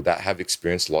of people that have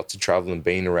experienced lots of travel and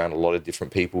been around a lot of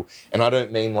different people, and I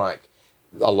don't mean like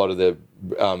a lot of the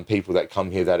people that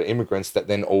come here that are immigrants that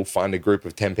then all find a group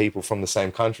of 10 people from the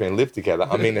same country and live together.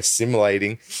 I mean,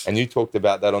 assimilating, and you talked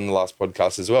about that on the last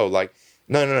podcast as well. Like,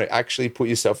 no, actually put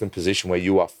yourself in a position where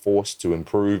you are forced to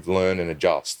improve, learn, and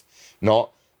adjust,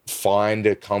 not find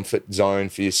a comfort zone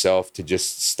for yourself to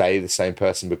just stay the same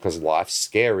person because life's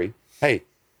scary. Hey,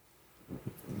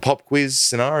 pop quiz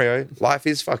scenario, life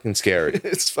is fucking scary.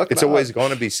 It's always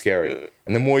going to be scary.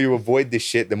 And the more you avoid this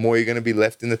shit, the more you're going to be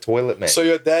left in the toilet, man. So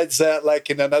your dad's like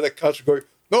in another country going,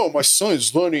 no, my son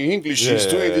is learning English. He's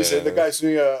doing this. And the guy's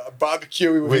doing a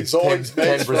barbecue with his own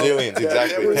 10 Brazilians,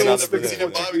 exactly. 10 other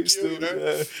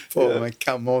Brazilians. Oh, man,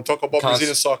 come on. Talk about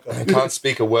Brazilian soccer. He can't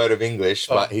speak a word of English,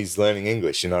 but he's learning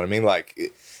English. You know what I mean? Like,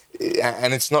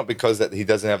 and it's not because that he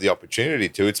doesn't have the opportunity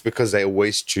to. It's because they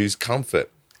always choose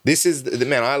comfort. This is the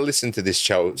man. I listened to this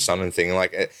Chow Sonnen thing, and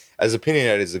like, as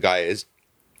opinionated as the guy is,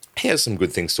 he has some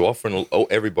good things to offer, and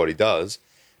everybody does.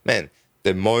 Man,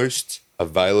 the most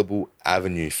available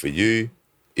avenue for you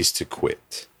is to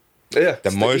quit. Yeah,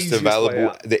 the most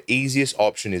available, the easiest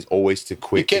option is always to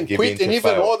quit. You can quit and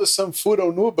even order some food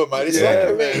on Uber, man.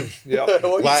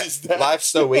 It's Life's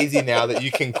so easy now that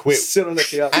you can quit. Sit on the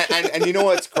couch. And you know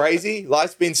what's crazy?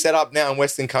 Life's been set up now in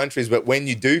Western countries, but when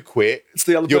you do quit, it's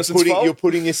the other person's fault. You're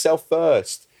putting yourself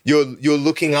first. You're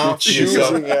looking after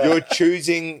yourself. You're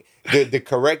choosing the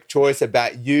correct choice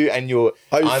about you and your.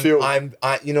 How you feel?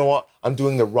 You know what? I'm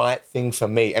doing the right thing for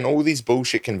me. And all these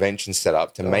bullshit conventions set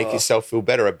up to make yourself feel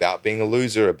better about being a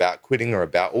loser, about quitting, or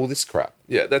about all this crap.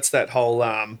 Yeah, that's that whole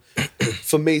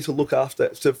for me to look after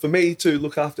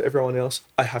everyone else,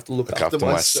 I have to look after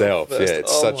myself first. Yeah,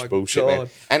 it's such bullshit, God.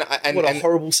 man. And what a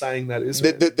horrible saying that is.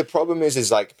 The problem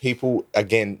is like people,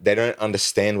 again, they don't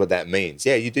understand what that means.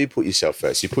 Yeah, you do put yourself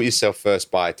first. You put yourself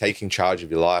first by taking charge of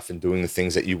your life and doing the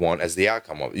things that you want as the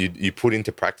outcome of it. You put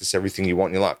into practice everything you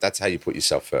want in your life. That's how you put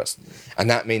yourself first. And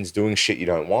that means doing shit you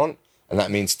don't want. And that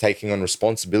means taking on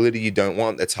responsibility you don't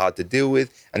want, that's hard to deal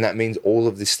with. And that means all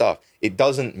of this stuff. It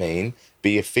doesn't mean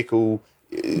be a fickle,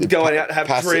 going out, have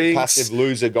drinks, passive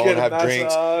loser, go and have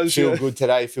drinks, feel good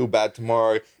today, feel bad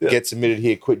tomorrow, get submitted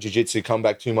here, quit jiu-jitsu, come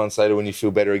back 2 months later when you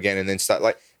feel better again, and then start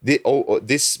like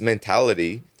this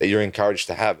mentality that you're encouraged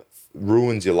to have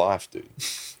ruins your life, dude.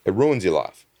 It ruins your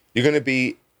life. You're going to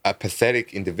be a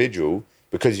pathetic individual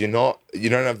because you don't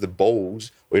have the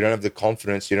balls, or you don't have the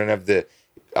confidence, you don't have the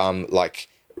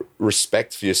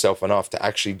respect for yourself enough to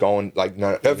actually go and like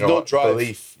no drive.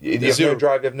 Belief. You have no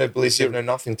drive, you have no belief, you have no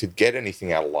nothing to get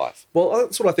anything out of life. Well,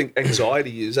 that's what I think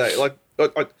anxiety is. Like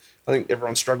I think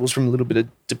everyone struggles from a little bit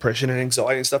of depression and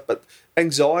anxiety and stuff, but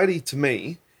anxiety to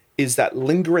me is that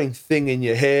lingering thing in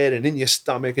your head and in your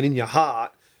stomach and in your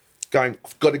heart going,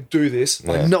 I've got to do this.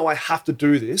 I know I have to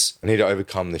do this. I need to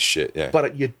overcome this shit, yeah.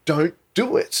 But you don't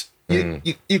do it.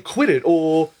 You quit it,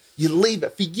 or you leave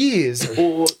it for years,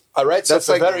 or I read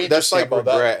something very interesting about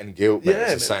regret and guilt. Man.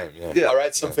 It's the same. Yeah. I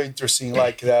read something interesting,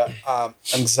 like that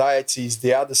anxiety is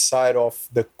the other side of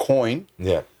the coin.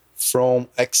 Yeah. From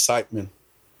excitement.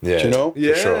 Yeah. Do you know?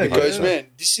 Yeah. Sure. Because man,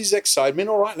 this is excitement.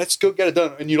 All right, let's go get it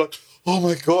done. And you're like, oh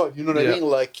my god, you know what I mean?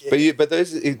 Like,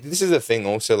 this is the thing.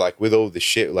 Also, like with all the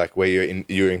shit, like where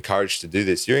you're encouraged to do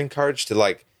this, you're encouraged to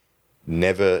like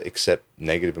never accept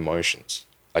negative emotions.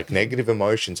 Like negative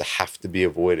emotions have to be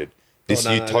avoided. This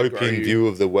utopian view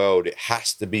of the world, it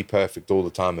has to be perfect all the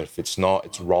time. And if it's not,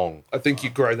 it's wrong. I think you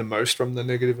grow the most from the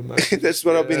negative emotions. That's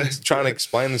what I've been trying to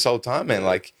explain this whole time, man.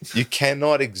 Like you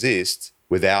cannot exist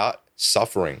without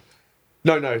suffering.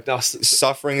 No.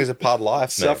 Suffering is a part of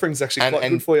life, man. Suffering's actually quite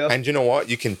good for you. And you know what?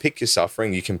 You can pick your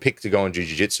suffering. You can pick to go and do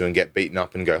jiu-jitsu and get beaten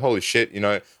up and go, holy shit,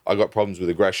 I got problems with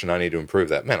aggression. I need to improve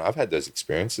that. Man, I've had those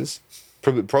experiences.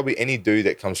 Probably any dude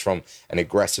that comes from an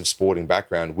aggressive sporting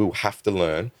background will have to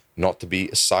learn not to be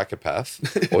a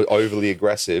psychopath or overly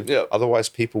aggressive. Yep. Otherwise,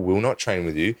 people will not train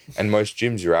with you. And most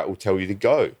gyms you're at will tell you to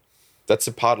go. That's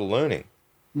a part of learning.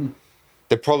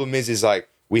 The problem is like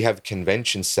we have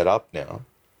conventions set up now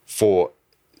for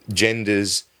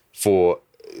genders, for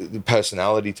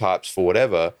personality types, for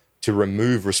whatever, to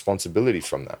remove responsibility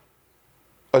from that.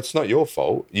 It's not your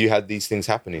fault you had these things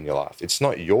happen in your life. It's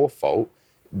not your fault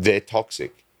they're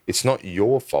toxic. It's not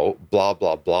your fault, blah,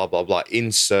 blah, blah, blah, blah.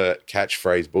 Insert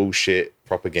catchphrase bullshit,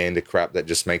 propaganda crap that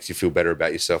just makes you feel better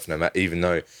about yourself, even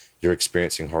though you're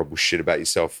experiencing horrible shit about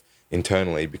yourself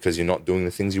internally because you're not doing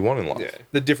the things you want in life. Yeah.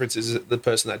 The difference is the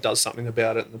person that does something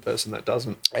about it and the person that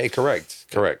doesn't. Hey, correct.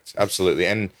 Absolutely.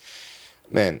 And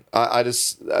man, I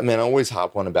always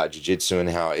harp on about jiu-jitsu and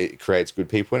how it creates good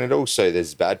people. And it also,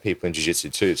 there's bad people in jiu-jitsu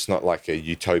too. It's not like a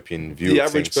utopian view of things. The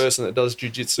average person that does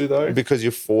jiu-jitsu though? Because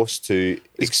you're forced to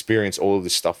experience all of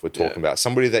this stuff we're talking about.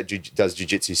 Somebody that does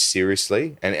jiu-jitsu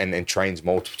seriously and trains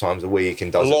multiple times a week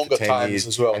and does it for 10 years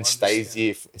as well, and stays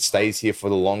here for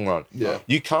the long run. Yeah.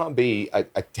 You can't be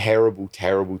a terrible,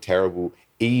 terrible, terrible,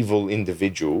 evil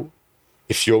individual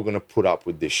if you're going to put up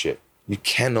with this shit. You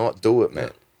cannot do it, man.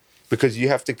 Yeah. Because you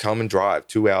have to come and drive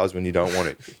 2 hours when you don't want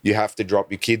it. You have to drop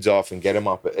your kids off and get them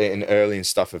up and early and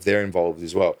stuff if they're involved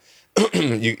as well.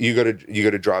 you got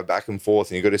to drive back and forth,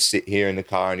 and you got to sit here in the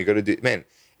car, and you got to do. Man,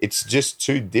 it's just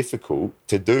too difficult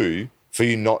to do for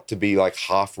you not to be like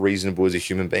half reasonable as a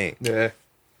human being. Yeah.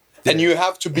 And you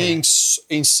have to be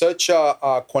in such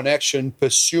a connection,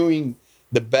 pursuing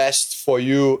the best for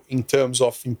you in terms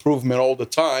of improvement all the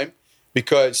time.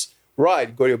 Because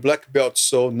got your black belt,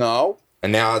 so now.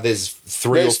 And now there's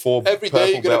 3 or 4 purple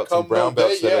belts and brown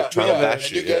belts that are trying to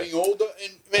bash you. And you're getting older.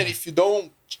 And, man, if you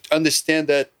don't understand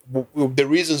that the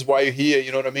reasons why you're here,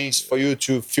 you know what I mean, is for you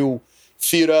to feel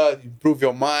fitter, improve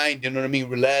your mind, you know what I mean,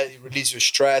 release your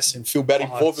stress and feel better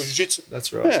involved in jiu-jitsu.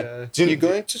 That's right. Yeah. You're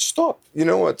going to stop. You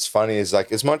know what's funny is,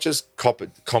 like, as much as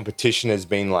competition has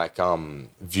been, like,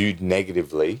 viewed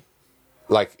negatively,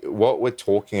 like what we're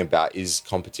talking about is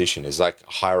competition, is like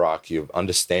a hierarchy of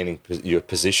understanding your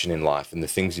position in life and the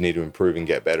things you need to improve and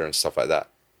get better and stuff like that.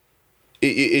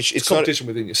 It's competition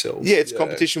within yourself. Yeah, it's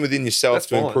competition within yourself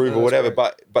to improve or whatever.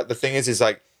 Right. But the thing is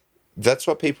like, that's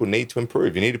what people need to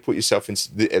improve. You need to put yourself in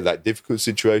like difficult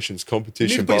situations,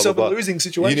 competition, you need to put yourself in losing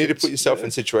situations. You need to put yourself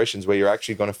in situations where you're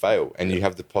actually going to fail and you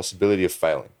have the possibility of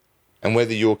failing. And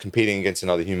whether you're competing against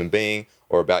another human being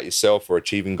or about yourself or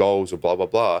achieving goals or blah, blah,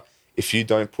 blah, if you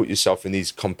don't put yourself in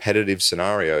these competitive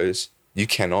scenarios, you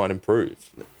cannot improve.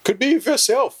 Could be with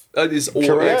yourself. That is always.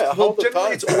 Yeah, Well,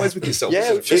 generally, it's always with yourself.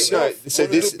 Yeah, isn't it? No, so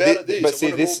this, but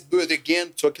see, this do it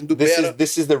again so I can do this better. is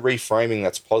this is the reframing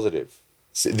that's positive.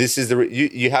 So this is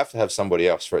you have to have somebody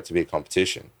else for it to be a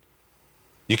competition.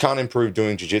 You can't improve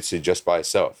doing jiu-jitsu just by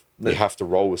yourself. You have to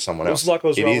roll with someone else. It was like I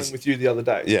was rolling with you the other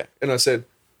day. Yeah. And I said,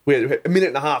 we had a minute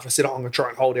and a half. I said, I'm going to try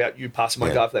and hold out you passing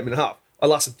my guard for that minute and a half. I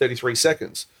lasted 33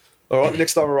 seconds. All right,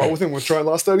 next time I roll with him, we'll try and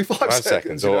last 35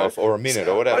 seconds. Or a minute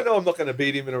or whatever. I know I'm not going to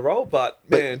beat him in a roll, but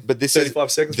this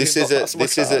 35 seconds.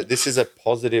 This is a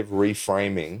positive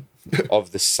reframing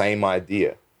of the same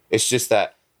idea. It's just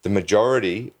that the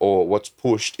majority or what's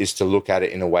pushed is to look at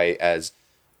it in a way as,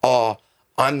 I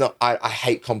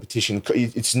hate competition.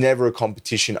 It's never a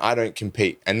competition. I don't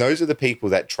compete. And those are the people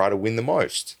that try to win the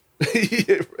most.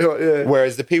 Yeah.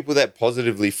 Whereas the people that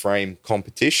positively frame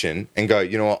competition and go,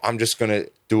 you know what, I'm just going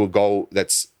to do a goal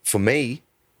that's for me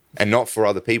and not for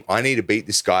other people. I need to beat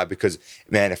this guy because,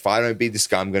 man, if I don't beat this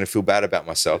guy, I'm going to feel bad about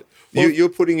myself. Well, you're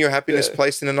putting your happiness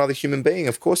placed in another human being.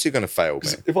 Of course you're going to fail,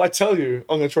 man. If I tell you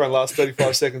I'm going to try and last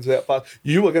 35 seconds without pass,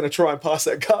 you are going to try and pass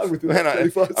that card within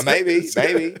 35 seconds.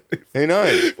 Maybe. Who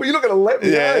knows? Well, you're not going to let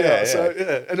me know. Yeah.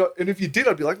 So, and if you did,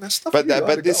 I'd be like, that's stuff. But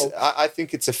I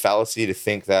think it's a fallacy to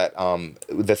think that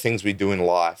the things we do in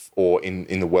life or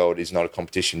in the world is not a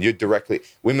competition.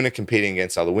 Women are competing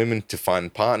against other women to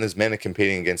find partners. Men are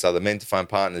competing against other men to find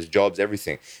partners, jobs,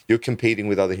 everything. You're competing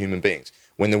with other human beings.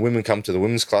 When the women come to the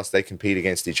women's class, they compete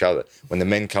against each other. When the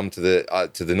men come to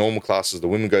the normal classes, the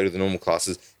women go to the normal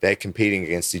classes, they're competing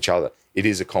against each other. It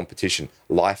is a competition.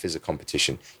 Life is a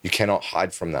competition. You cannot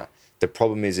hide from that. The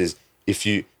problem is if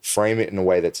you frame it in a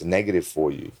way that's negative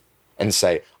for you and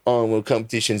say, oh, well,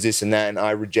 competition's this and that, and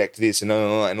I reject this, and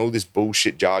all this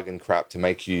bullshit jargon crap to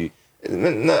make you...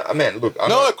 No, man, look...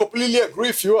 I completely agree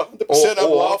with you 100%. I'm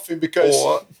laughing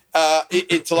because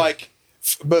it's like...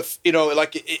 But, you know,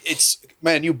 like, it's...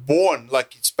 Man, you're born,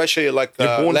 like, especially, like,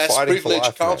 less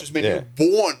privileged countries, man. You're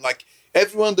born, like...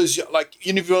 Everyone does, like,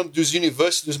 everyone does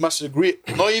university, does master's degree.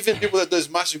 Not even people that does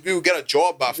master's degree will get a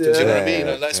job after. You know what I mean?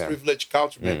 A less privileged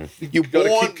country, man. You're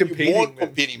born competing,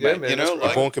 man. You know,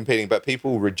 you're born competing, but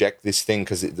people reject this thing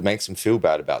because it makes them feel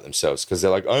bad about themselves because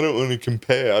they're like, I don't want to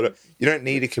compare. You don't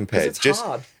need to compare. It's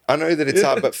hard. I know that it's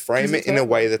hard, but frame it in a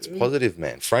way that's positive,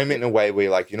 man. Frame it in a way where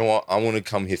you're like, you know what? I want to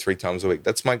come here 3 times a week.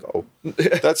 That's my goal.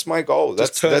 That's my goal.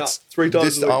 That's turn up 3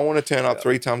 times a week. I want to turn up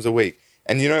 3 times a week.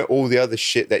 And you know, all the other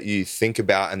shit that you think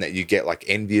about and that you get like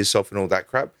envious of and all that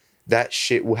crap, that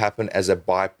shit will happen as a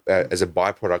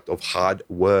byproduct of hard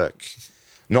work,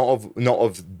 not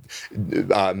of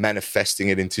manifesting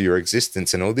it into your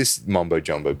existence and all this mumbo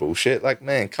jumbo bullshit. Like,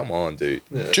 man, come on, dude.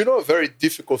 Yeah. Do you know a very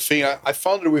difficult thing? I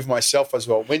found it with myself as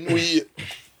well. When the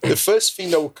first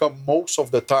thing that will come most of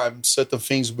the time, certain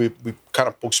things we kind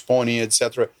of postponing,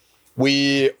 etc.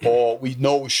 We know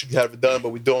we should have it done, but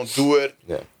we don't do it.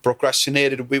 Yeah.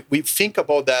 Procrastinated. We think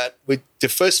about that. The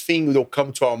first thing that will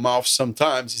come to our mouth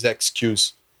sometimes is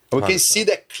excuse. And we can see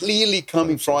that clearly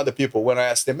coming from other people. When I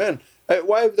ask them, man,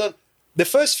 why have you done? The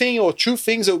first thing or 2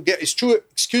 things I'll get is 2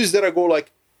 excuses that I go like,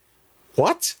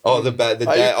 what? Oh,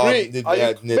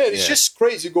 it's just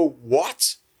crazy. You go,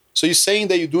 what? So you're saying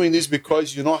that you're doing this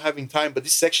because you're not having time, but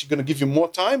this is actually going to give you more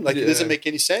time? Like, it doesn't make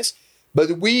any sense.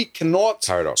 But we cannot.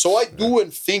 Paradox. So I do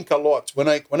and think a lot. When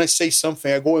I say something,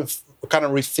 I go and kind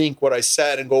of rethink what I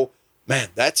said and go, man,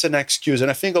 that's an excuse. And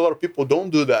I think a lot of people don't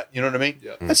do that. You know what I mean?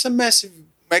 Yeah. That's a massive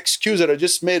excuse that I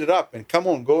just made it up. And come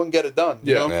on, go and get it done.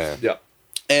 You know? Yeah.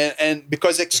 And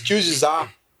because excuses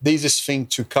are the easiest thing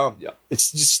to come. Yeah.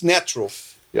 It's just natural.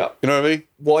 Yeah. You know what I mean?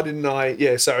 Why didn't I?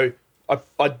 Yeah. So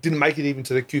I didn't make it even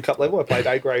to the Q Cup level. I played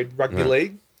A-grade rugby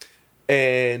league,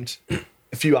 and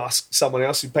if you ask someone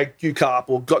else who played Q Cup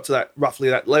or got to roughly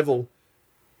that level,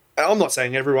 I'm not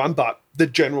saying everyone, but the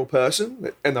general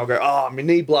person, and they'll go, "Oh, my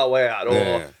knee blow out,"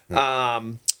 or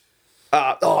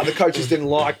the coaches didn't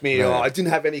like me, or I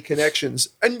didn't have any connections.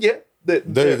 And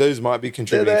those might be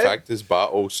contributing factors,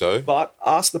 but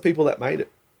ask the people that made it,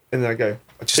 and they go,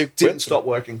 "I just didn't stop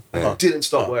working. Didn't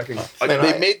stop working."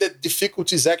 They made the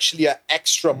difficulties actually an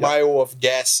extra mile of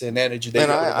gas and energy.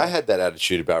 And I had that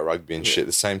attitude about rugby and shit.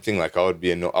 The same thing. Like, I would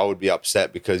be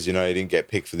upset because, you know, you didn't get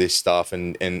picked for this stuff,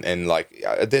 and like,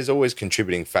 there's always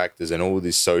contributing factors and all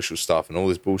this social stuff and all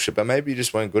this bullshit. But maybe you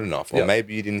just weren't good enough, or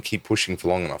maybe you didn't keep pushing for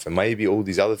long enough, and maybe all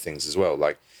these other things as well.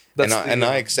 Like,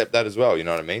 I accept that as well. You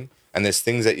know what I mean? And there's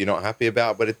things that you're not happy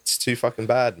about, but it's too fucking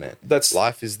bad, man.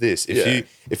 Life is this.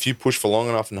 If you push for long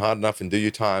enough and hard enough and do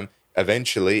your time,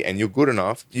 eventually, and you're good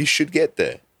enough, you should get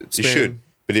there. You should.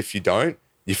 But if you don't,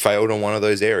 you failed on one of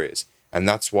those areas. And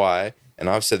that's why, and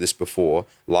I've said this before,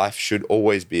 life should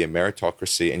always be a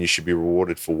meritocracy, and you should be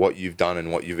rewarded for what you've done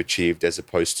and what you've achieved, as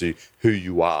opposed to who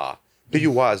you are. Who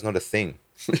you are is not a thing.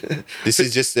 This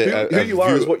is just who you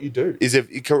are is what you do.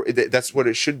 That's what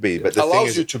it should be. But the allows thing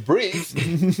is, you to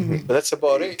breathe. But that's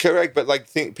about it. correct. But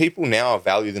like, people now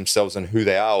value themselves on who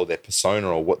they are, or their persona,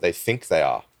 or what they think they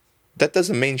are. That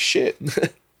doesn't mean shit.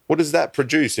 What does that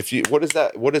produce? What does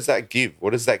that give?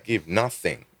 What does that give?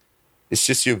 Nothing. It's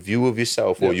just your view of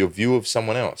yourself or your view of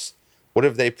someone else. What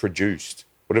have they produced?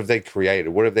 What have they created?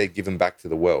 What have they given back to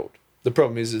the world? The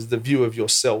problem is the view of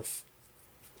yourself.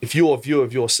 If your view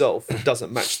of yourself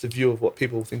doesn't match the view of what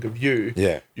people think of you,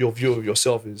 your view of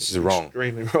yourself is wrong.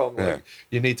 Extremely wrong. Yeah. Like,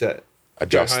 you need to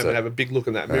Adjust go home it. and have a big look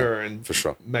in that mirror and for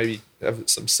sure. maybe have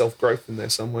some self-growth in there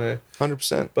somewhere.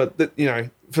 100%. But,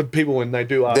 for people when they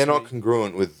do ask they're not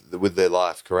congruent with their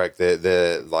life, correct?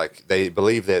 They're like, they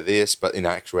believe they're this, but in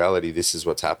actuality, this is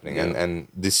what's happening. Yeah. And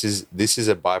this is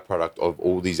a byproduct of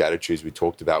all these attitudes we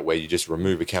talked about, where you just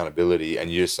remove accountability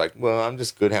and you're just like, well, I'm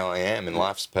just good how I am and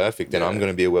life's perfect and I'm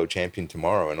going to be a world champion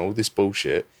tomorrow and all this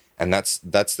bullshit. And that's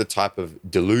the type of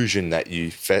delusion that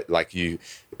you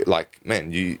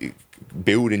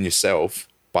build in yourself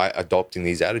by adopting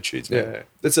these attitudes, man. Yeah,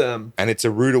 that's and it's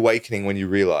a rude awakening when you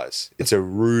realize. It's a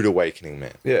rude awakening,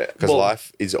 man. Yeah, because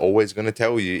life is always going to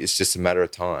tell you it's just a matter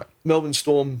of time. Melbourne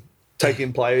Storm take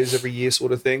in players every year,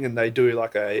 sort of thing, and they do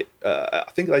like I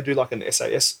think they do like an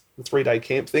SAS, the 3-day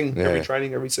camp thing, every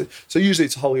training, every season. So usually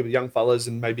it's a whole heap of young fellas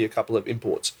and maybe a couple of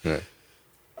imports. Yeah.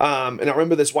 And I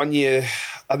remember this one year,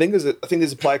 I think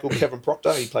there's a player called Kevin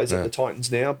Proctor. He plays at the Titans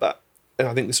now, and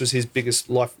I think this was his biggest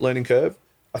life learning curve.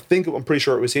 I'm pretty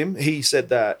sure it was him. He said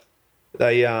that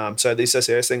they so this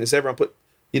SAS thing is everyone put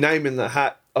your name in the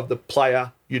hat of the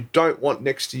player you don't want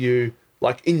next to you,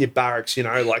 like in your barracks,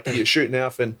 like you're shooting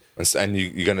off and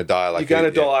you're going to die. Like you're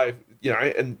going to die,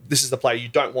 and this is the player you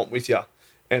don't want with you.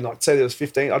 And I'd say there was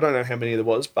 15. I don't know how many there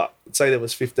was, but I'd say there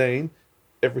was 15.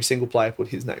 Every single player put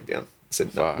his name down.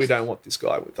 Said, no, we don't want this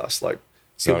guy with us. Like,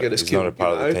 he'll get us killed. He's not a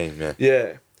part of the team, yeah.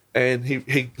 Yeah. And he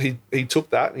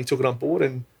took that and he took it on board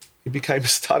and he became a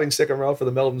starting second row for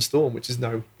the Melbourne Storm, which is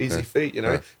no easy feat,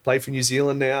 Played for New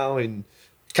Zealand now and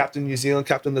captain New Zealand,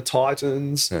 captain the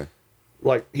Titans. Yeah.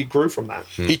 Like, he grew from that.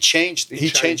 He changed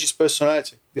his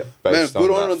personality. Yeah. Man,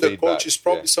 good on the coach is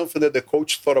probably something that the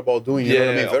coach thought about doing. You know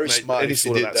what I mean? Very smart. Any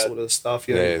sort of that sort of stuff.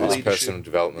 This personal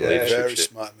development, leadership. Very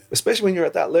smart, man. Especially when you're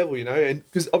at that level, and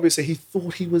because obviously he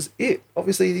thought he was it.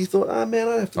 Obviously he thought, man,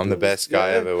 I have to. I'm the best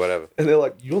guy ever, whatever. And they're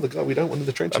like, you're the guy we don't want in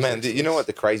the trenches. Man, you know what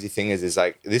the crazy thing is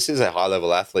like, this is a high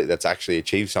level athlete that's actually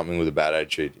achieved something with a bad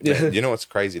attitude. Yeah. Man, you know what's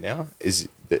crazy now is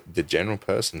the general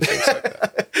person thinks like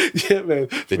that. Yeah, man.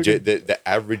 The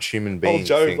average human being. Old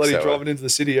Joe thinks bloody that driving into the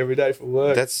city every day for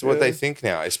work. That's what they think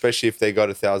now, especially if they got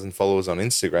 1,000 followers on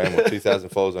Instagram or 2,000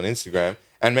 followers on Instagram.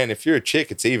 And man, if you're a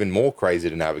chick, it's even more crazy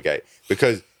to navigate,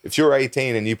 because if you're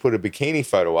 18 and you put a bikini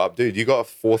photo up, dude, you got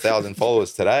 4,000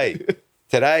 followers today.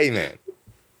 Today, man.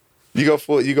 You got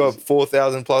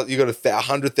 4,000 plus. You got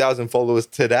 100,000 followers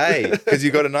today because you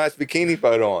got a nice bikini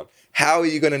photo on. How are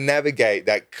you going to navigate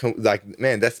that? Like,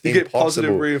 man, that's impossible. You get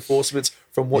positive reinforcements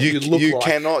from what you look like. You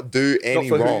cannot do any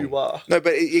not for wrong. Who you are. No,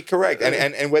 but you're correct.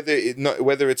 And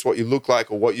whether it's what you look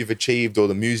like or what you've achieved or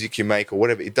the music you make or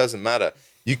whatever, it doesn't matter.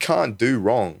 You can't do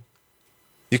wrong.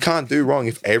 You can't do wrong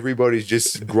if everybody's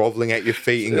just groveling at your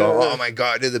feet and going, oh, my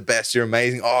God, you're the best. You're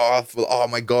amazing. Oh,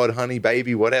 my God, honey,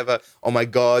 baby, whatever. Oh, my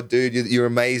God, dude, you're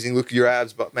amazing. Look at your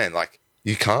abs. But, man, like,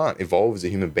 you can't evolve as a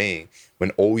human being when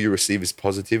all you receive is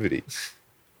positivity.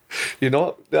 You're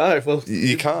not? No, well,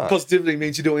 you can't. Positivity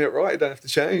means you're doing it right. You don't have to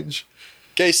change.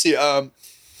 Casey,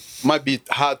 might be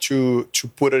hard to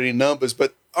put it in numbers,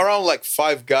 but around like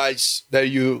 5 guys that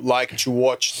you like to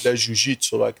watch their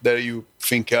jiu-jitsu, like that you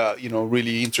think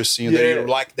really interesting, that you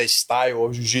like their style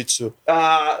of jiu-jitsu.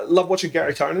 Love watching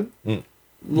Gary Tonin.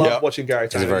 Love watching Gary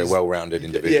Tonin. He's a very well-rounded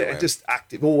individual. Yeah, just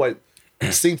active. Always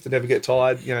seems to never get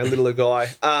tired. Littler guy.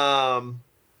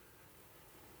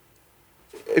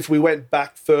 If we went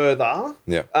back further,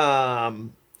 Charles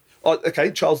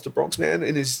DeBronx, man,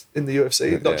 in the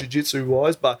UFC, not jiu-jitsu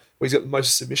wise, but he's got the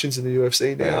most submissions in the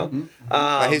UFC now.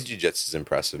 His jiu-jitsu is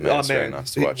impressive, man. It's very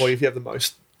nice to watch. Well, if you have the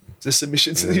most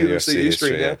submissions in the UFC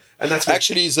history now, and that's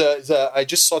actually I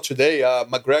just saw today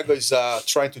McGregor is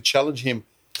trying to challenge him.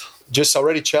 Just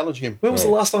already challenged him. When was the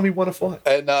last time he won a fight?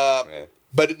 And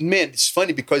but man, it's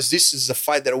funny because this is a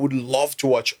fight that I would love to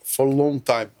watch for a long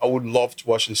time. I would love to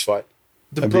watch this fight.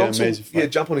 The Bronx will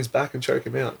jump on his back and choke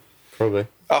him out. Probably.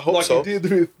 I hope so. Like he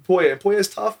did with Poirier. Poirier's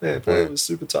tough, man. Poirier was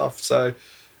super tough. So,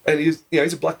 and he's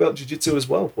a black belt in jiu-jitsu as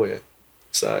well, Poirier.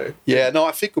 So I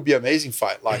think it would be an amazing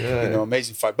fight.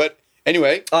 Amazing fight. But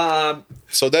Anyway,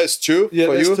 so there's two Yeah,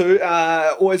 for there's you. two.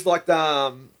 Always liked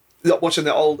watching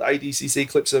the old ADCC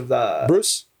clips of the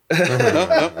Bruce?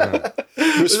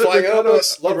 Bruce flying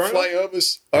overs. A lot of Arona? flying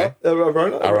overs.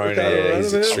 Arona. Arona, yeah,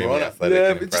 he's man. extremely Arona. athletic Yeah,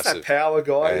 and but just that impressive. power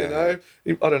guy, you know.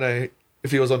 I don't know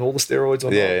if he was on all the steroids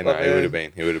or Yeah, not. no, he would have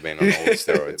been. He would have been on all the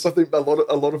steroids. I think a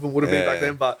lot of them would have been Yeah. back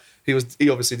then, but he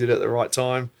obviously did it at the right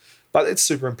time. But it's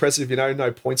super impressive, you know.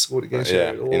 No points scored against you Yeah,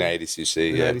 at all. in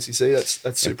ADCC. In Yeah, ADCC,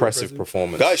 that's super impressive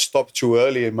performance. Guys stopped too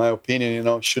early, in my opinion. You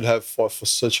know, should have fought for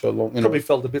such a long. You Probably know,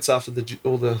 fell to bits after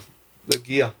all the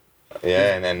gear.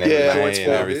 Yeah, and then Yeah, MMA points and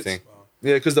for everything.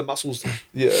 Yeah, because the muscles,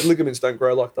 ligaments don't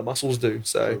grow like the muscles do.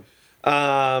 So,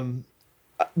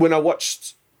 when I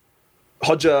watched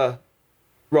Hodger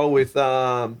roll with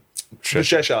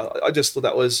Shesha, I just thought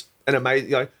that was an amazing.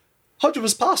 You know, Hodger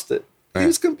was past it. He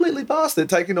was completely past it,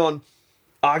 taking on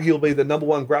arguably the number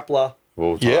one grappler.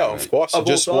 yeah, of course. Of all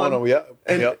Just time. one. Yeah,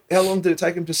 And yeah. how long did it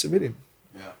take him to submit him?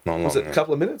 Not long, Was it a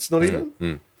couple of minutes? Not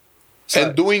even. So,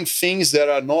 And doing things that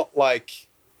are not like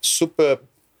super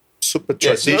super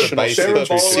traditional, basic, super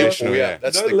too simple. simple, Yeah, yeah.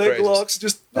 that's no the leg craziest. locks,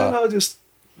 just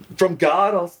from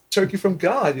guard. I'll choke you from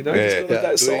guard. You know, Yeah, just yeah. go like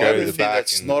that Doing side. everything back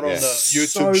that's and- not on yeah. the YouTube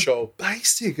so show.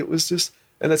 basic. It was just,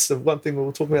 and that's the one thing we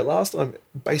were talking about last time.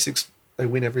 Basics, they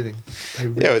win everything. They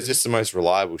really Yeah, it's do. just the most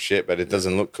reliable shit, but it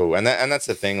doesn't look cool. And that's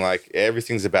the thing. Like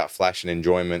everything's about flash and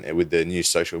enjoyment with the new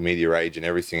social media age and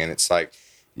everything. And it's like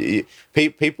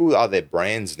people are their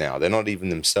brands now. They're not even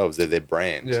themselves. They're their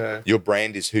brand. Yeah. Your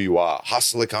brand is who you are.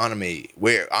 Hustle economy.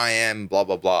 Where I am. Blah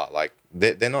blah blah. Like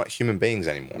they're not human beings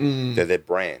anymore. They're their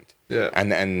brand. Yeah.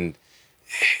 And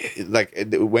like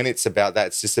when it's about that,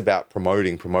 it's just about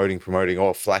promoting.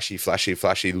 Oh, flashy,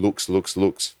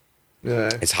 looks. Yeah.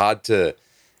 It's hard to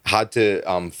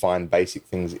find basic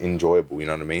things enjoyable. You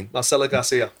know what I mean? Marcelo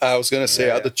Garcia. I was gonna say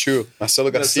other two.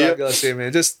 Marcelo Garcia. Marcelo Garcia,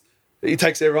 man. Just he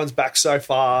takes everyone's back so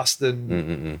fast,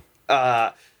 and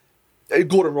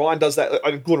Gordon Ryan does that.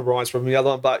 Gordon Ryan's from the other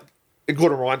one, but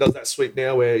Gordon Ryan does that sweep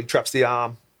now where he traps the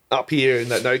arm up here in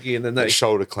that nogi, and then they The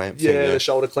shoulder clamp thing. the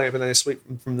shoulder clamp, and then they sweep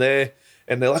from there.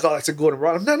 And they're like, "Oh, that's a Gordon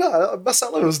Ryan." No,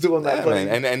 Marcelo was doing that. Yeah,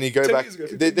 man. And you go 10 back. years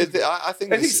ago, I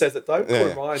think and he this- says it though. Yeah.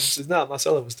 Gordon Ryan says, "No,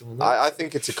 Marcelo was doing that." I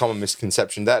think it's a common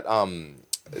misconception that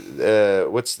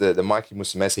what's the Mikey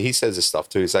Musumesi? He says this stuff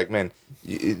too. He's like, man,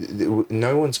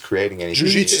 no one's creating anything.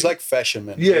 Jiu-jitsu is like fashion,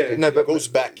 man. Yeah. No, but it goes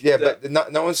back. Yeah, but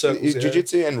no one's Circles, yeah.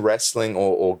 jiu-jitsu and wrestling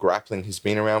or grappling has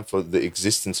been around for the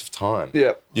existence of time.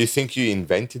 Yeah. You think you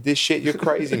invented this shit? You're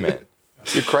crazy, man.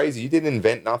 You're crazy. You didn't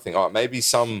invent nothing. Oh, maybe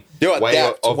some You way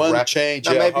adapt of one wrap- change,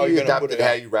 No, yeah, maybe how you you're gonna put adapted it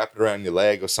how out. you wrap it around your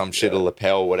leg or some shit, a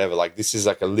lapel or whatever. Like this is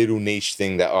like a little niche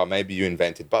thing that maybe you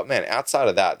invented. But man, outside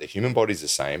of that, the human body's the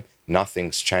same.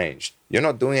 Nothing's changed. You're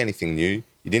not doing anything new.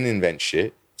 You didn't invent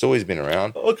shit. It's always been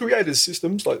around. I created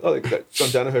systems. Like I think that John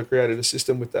Danaher created a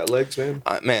system with that legs, man.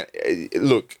 Man,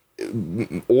 look,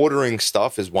 ordering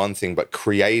stuff is one thing, but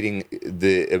creating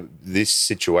this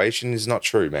situation is not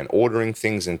true, man. Ordering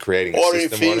things and creating a Ordering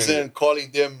system, things and calling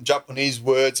them Japanese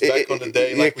words back on the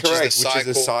day, like, which is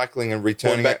the cycling and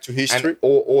returning back it. to history. And,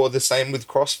 or the same with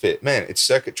CrossFit. Man, it's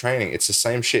circuit training. It's the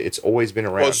same shit. It's always been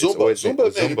around. Or It's Zumba. always been-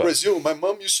 Zumba, man, in Brazil, my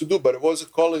mom used to do, but it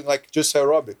wasn't calling like just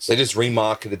aerobics. They just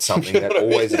remarketed something that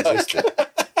always existed.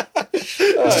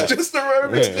 It's just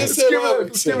aerobics. Yeah.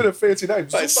 Let's give it a fancy name.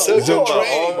 Like Zumba. Zumba.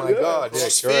 Oh my God! Yeah,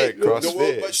 correct. The world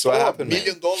CrossFit. much That's what happened, man.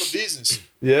 $1 million business.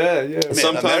 Yeah. Man,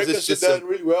 Sometimes Americans it's just have done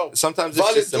really well. Sometimes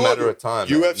it's just a matter of time.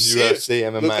 man. UFC,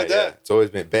 MMA. Look at yeah. that. It's always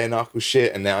been bare knuckle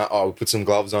shit, and now we put some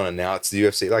gloves on, and now it's the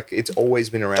UFC. Like it's always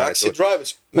been around. Taxi It's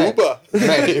drivers, Man, Uber.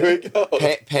 man, Here we go.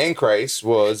 Pancrase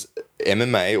was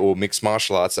MMA or mixed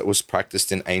martial arts that was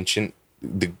practiced in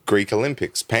the Greek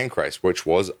Olympics. Pancrase, which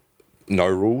was no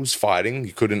rules fighting.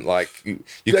 You couldn't you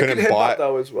They couldn't could buy. headbutt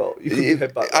though as well. You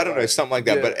could headbutt. I don't know, something like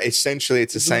that, Yeah. but essentially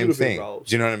it's the There's a same little bit thing. involved.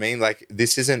 Do you know what I mean? Like,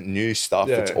 this isn't new stuff.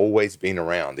 Yeah. It's always been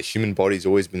around. The human body's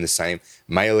always been the same.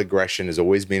 Male aggression has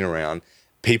always been around.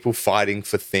 People fighting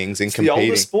for things and It's the competing.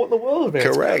 oldest sport in the world, man.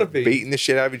 It's gotta Correct. be. Beating the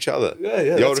shit out of each other. Yeah, The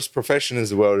that's- oldest profession in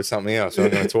the world is something else we're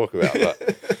not going to talk about.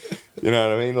 But you know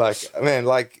what I mean? Like, man,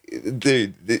 like,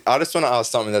 dude, I just want to ask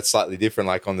something that's slightly different,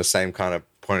 like on the same kind of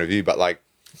point of view. But like,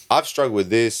 I've struggled with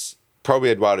this. Probably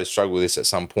Eduardo struggled with this at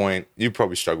some point. You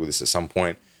probably struggled with this at some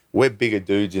point. We're bigger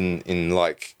dudes in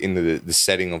the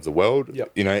setting of the world.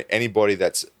 Yep. You know, anybody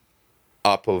that's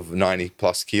up of 90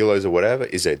 plus kilos or whatever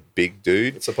is a big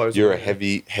dude. Supposedly, You're a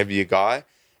yeah. heavier guy,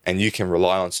 and you can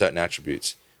rely on certain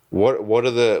attributes. What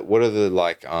are the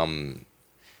like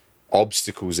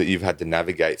obstacles that you've had to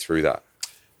navigate through that?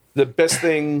 the best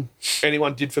thing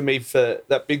anyone did for me for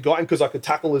that big guy, and because I could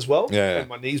tackle as well, and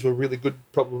my knees were really good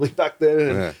probably back then,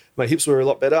 and my hips were a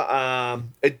lot better,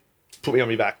 it put me on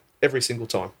my back every single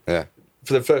time. Yeah.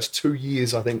 For the first 2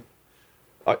 years, I think,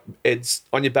 Ed's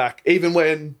on your back. Even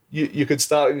when you could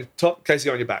start in top, Casey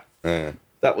on your back. Yeah.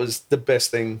 That was the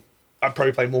best thing. I'd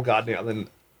probably play more guard now than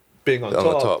being on the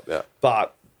top, yeah.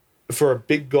 But for a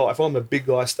big guy, if I'm a big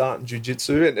guy starting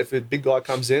jiu-jitsu, and if a big guy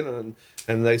comes in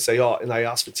and they say, and they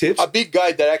ask for tips. A big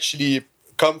guy that actually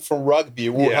come from rugby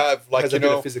will have, like, has a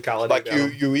bit of physicality. Like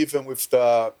you even with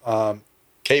the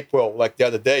Capewell, like the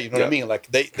other day, you know what I mean?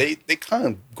 Like they kind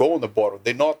of go on the border.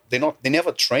 They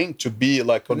never train to be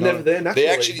like on never there naturally.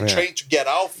 They actually train to get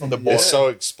out from the border. They're so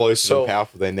explosive and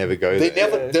powerful, they never go there. They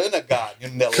never done a guard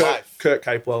in their life. Kurt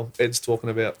Capewell, Ed's talking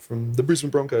about from the Brisbane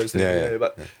Broncos.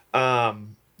 But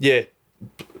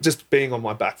just being on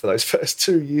my back for those first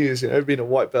 2 years, being a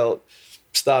white belt,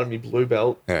 starting me blue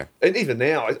belt. Yeah. And even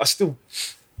now, I still,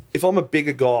 if I'm a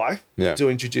bigger guy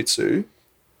doing jiu-jitsu,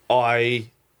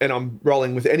 and I'm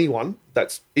rolling with anyone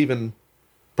that's even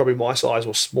probably my size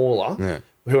or smaller,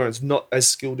 who are not as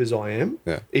skilled as I am,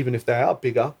 even if they are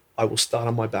bigger, I will start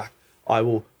on my back. I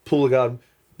will pull the guard.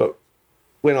 But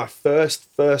when I first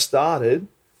started,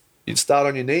 you'd start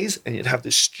on your knees and you'd have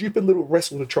this stupid little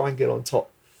wrestle to try and get on top.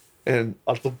 And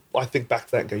I think back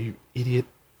to that and go, you idiot.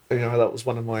 That was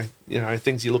one of my,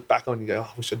 things you look back on and you go,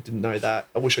 I wish I didn't know that.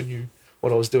 I wish I knew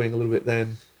what I was doing a little bit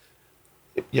then.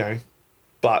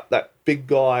 But that big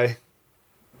guy,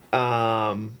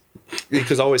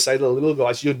 because I always say to the little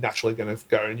guys, you're naturally going to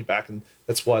go on your back, and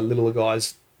that's why littler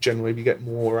guys generally get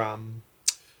more,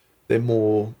 they're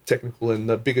more technical than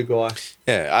the bigger guy.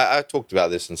 Yeah, I talked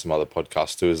about this in some other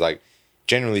podcasts too, is like,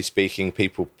 generally speaking,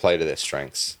 people play to their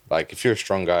strengths. Like, if you're a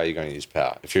strong guy, you're going to use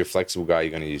power. If you're a flexible guy, you're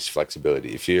going to use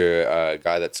flexibility. If you're a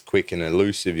guy that's quick and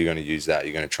elusive, you're going to use that.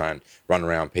 You're going to try and run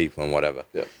around people and whatever.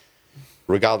 Yeah.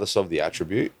 Regardless of the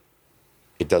attribute,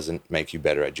 it doesn't make you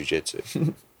better at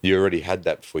jiu-jitsu. You already had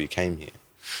that before you came here.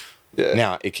 Yeah.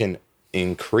 Now, it can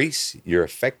increase your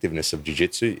effectiveness of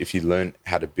jiu-jitsu if you learn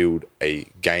how to build a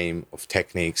game of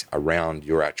techniques around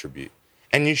your attribute.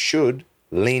 And you should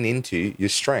lean into your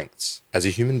strengths as a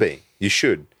human being. You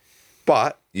should.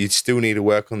 But you still need to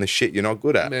work on the shit you're not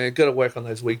good at. Man, got to work on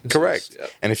those weaknesses. Correct.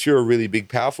 Yep. And if you're a really big,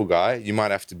 powerful guy, you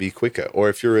might have to be quicker. Or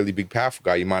if you're a really big, powerful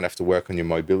guy, you might have to work on your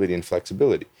mobility and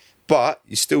flexibility. But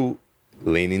you still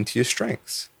lean into your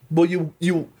strengths. Well,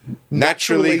 you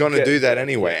naturally going to do that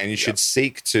anyway, and you should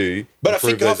seek to. But I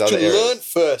think you have to learn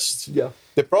first. Yeah.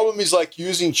 The problem is like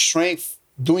using strength,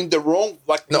 doing the wrong,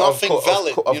 like nothing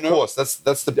valid. Of course,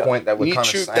 that's the point that we're kind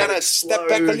of saying. You kind of step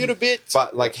back a little bit.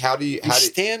 But like, how do you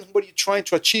understand what you're trying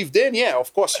to achieve? Then,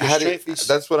 of course, your strength is.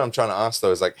 That's what I'm trying to ask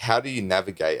though. Is like, how do you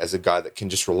navigate as a guy that can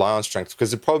just rely on strength? Because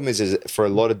the problem is for a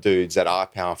lot of dudes that are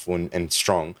powerful and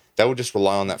strong, they will just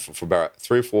rely on that for about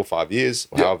 3 or 4 or 5 years,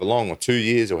 or however long, or 2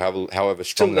 years, or however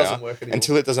strong they are,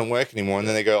 until it doesn't work anymore. And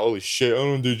then they go, holy shit, I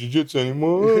don't do jiu-jitsu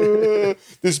anymore.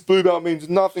 This blue belt means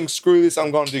nothing. Screw this.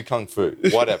 I'm going to do kung fu.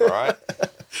 Whatever, right?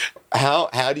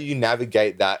 How do you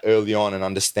navigate that early on and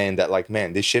understand that, like,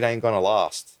 man, this shit ain't going to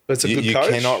last? That's a good coach.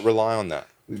 You cannot rely on that.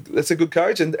 That's a good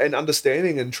coach, and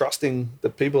understanding and trusting the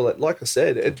people that, like I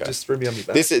said, it just threw me on my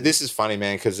back. This is funny,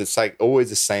 man, because it's like always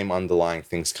the same underlying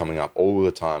things coming up all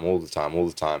the time.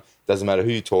 Doesn't matter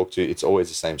who you talk to, it's always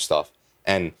the same stuff.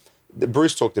 And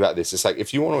Bruce talked about this. It's like,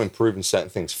 if you want to improve in certain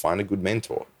things, find a good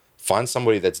mentor. Find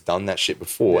somebody that's done that shit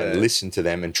before and listen to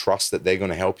them and trust that they're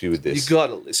going to help you with this. You got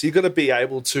to listen. You got to be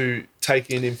able to take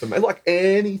in information, like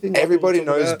anything. Everybody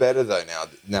knows better though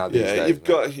now these days. You've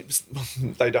got.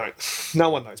 They don't. No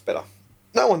one knows better.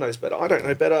 No one knows better. I don't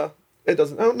know better. It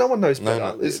doesn't. No one knows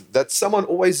better. That's someone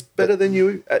always better than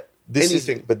you at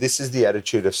anything. But this is the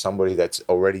attitude of somebody that's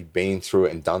already been through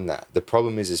it and done that. The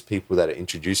problem is people that are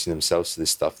introducing themselves to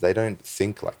this stuff. They don't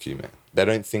think like you, man. They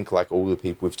don't think like all the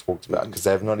people we've talked about because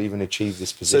they have not even achieved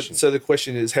this position. So the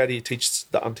question is, how do you teach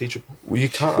the unteachable? Well, you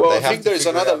can't. Well, I think there's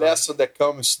another lesson that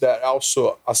comes that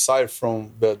also, aside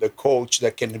from the coach,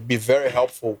 that can be very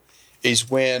helpful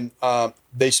is when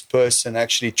this person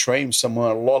actually trains someone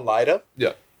a lot lighter.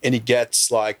 Yeah. And he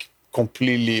gets like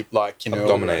completely like,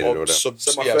 dominated or whatever. So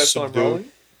my first time rolling?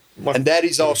 And that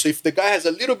is also, if the guy has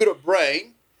a little bit of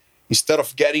brain, instead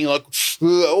of getting like,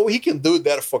 he can do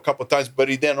that for a couple of times, but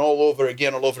he then all over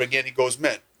again, he goes,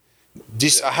 man,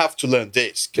 I have to learn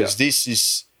this because this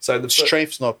is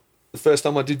strength's not. The first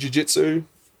time I did jiu-jitsu,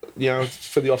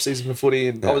 for the off-season for footy,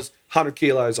 and I was 100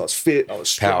 kilos, I was fit, I was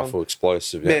strong. Powerful,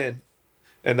 explosive. Man.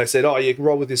 And they said, you can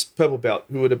roll with this purple belt.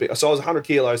 Who would have been? So I was 100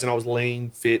 kilos and I was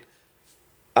lean, fit.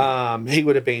 He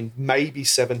would have been maybe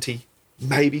 70.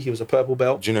 Maybe he was a purple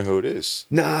belt. Do you know who it is?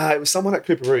 Nah, it was someone at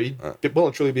Cooperee. Well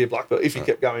and truly be a black belt if he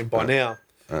kept going by now.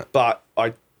 But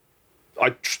I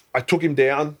took him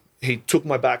down. He took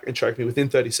my back and choked me within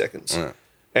 30 seconds.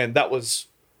 And that was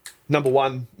number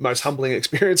one most humbling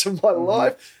experience of my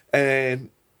life. And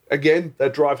again,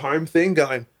 that drive home thing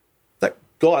going, that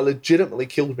guy legitimately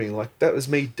killed me. Like, that was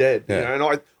me dead. You know?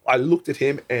 And I looked at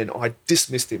him and I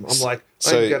dismissed him. I'm like,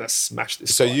 I'm going to smash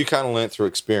this guy. You kind of learned through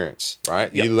experience,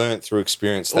 right? Yep. You learned through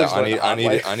experience that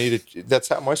I need to, that's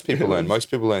how most people learn. Most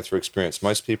people learn through experience.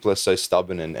 Most people are so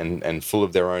stubborn and full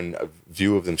of their own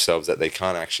view of themselves that they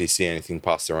can't actually see anything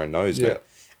past their own nose. But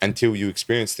until you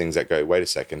experience things that go, wait a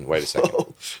second.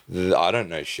 I don't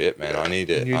know shit, man. I need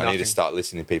to start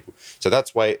listening to people. So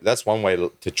that's one way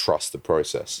to trust the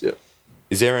process. Yeah.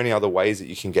 Is there any other ways that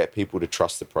you can get people to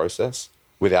trust the process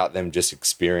without them just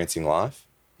experiencing life?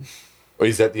 Or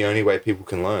is that the only way people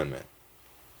can learn, man?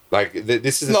 Like,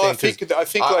 this is the thing.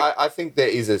 I think there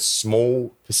is a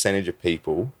small percentage of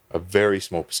people, a very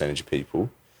small percentage of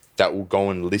people, that will go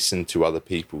and listen to other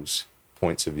people's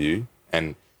points of view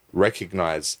and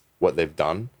recognize what they've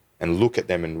done and look at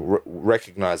them and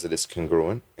recognize that it's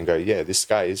congruent and go, yeah, this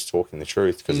guy is talking the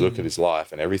truth because look at his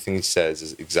life and everything he says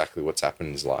is exactly what's happened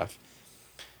in his life.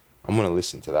 I'm going to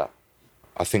listen to that.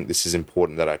 I think this is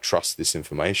important that I trust this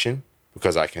information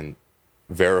because I can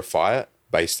verify it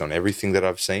based on everything that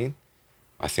I've seen.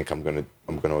 I think I'm going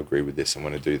to agree with this. I'm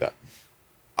going to do that.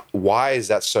 Why is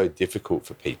that so difficult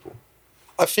for people?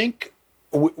 I think,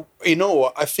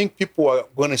 I think people are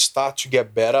going to start to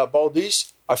get better about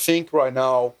this. I think right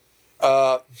now,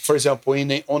 for example, on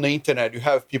the internet, you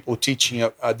have people teaching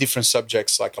different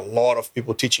subjects, like a lot of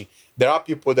people teaching. There are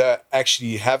people that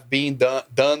actually have been done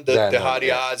the hard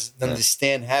yards,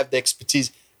 understand, have the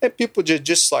expertise. And people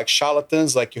just like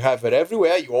charlatans, like you have it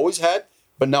everywhere, you always had,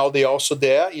 but now they're also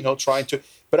there, trying to.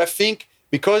 But I think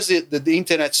because the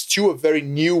internet's still a very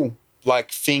new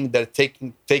like thing that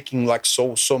taking like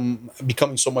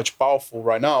becoming so much powerful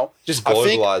right now. Just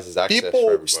globalizes access people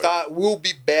for everybody. will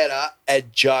be better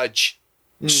at judge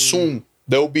soon.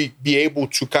 They'll be able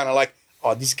to kind of like,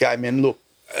 oh, this guy, man, look,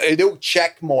 they'll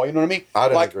check more. You know what I mean? I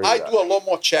don't agree with I that. do a lot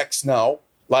more checks now,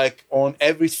 like on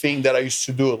everything that I used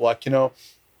to do. Like,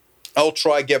 I'll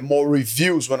try get more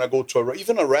reviews when I go to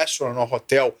even a restaurant or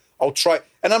hotel. I'll try,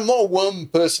 and I'm not one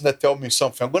person that tell me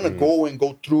something. I'm gonna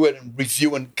go through it and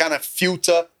review and kind of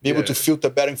filter, be able to filter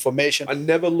better information. I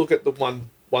never look at the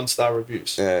one-star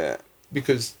reviews. Yeah.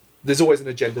 because there's always an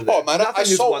agenda there. Oh man, I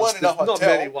saw one in a hotel. Not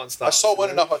many one stars. I saw one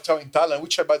in a hotel in Thailand,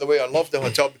 which by the way, I love the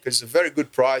hotel because it's a very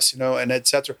good price, and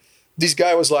etc. This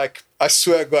guy was like, I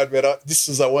swear God, man, this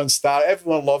is a 1 star.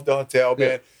 Everyone loved the hotel,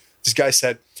 man. This guy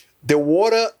said, the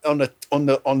water on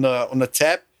the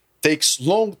tap takes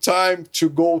long time to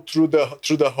go through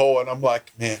the hole, and I'm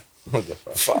like, man. What the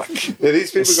fuck? Yeah,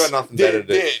 these people got nothing better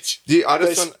to do.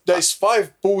 There's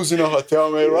 5 pools in a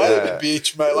hotel, man, right at the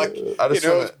beach, man. Like,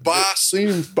 bars,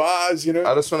 swim bars,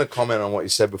 I just want to comment on what you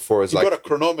said before. Is you like got a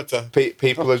chronometer.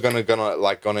 People are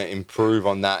gonna improve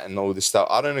on that and all this stuff.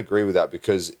 I don't agree with that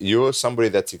because you're somebody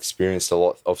that's experienced a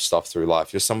lot of stuff through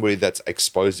life. You're somebody that's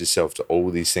exposed yourself to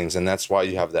all these things, and that's why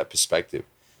you have that perspective.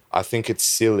 I think it's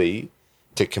silly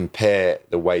to compare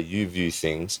the way you view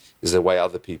things is the way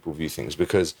other people view things,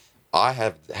 because I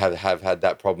have had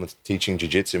that problem with teaching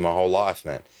jiu-jitsu my whole life,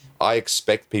 man. I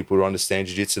expect people to understand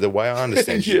jiu-jitsu the way I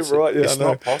understand jiu-jitsu. Right, it's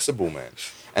not possible, man.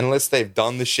 Unless they've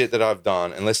done the shit that I've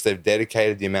done, unless they've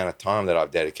dedicated the amount of time that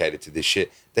I've dedicated to this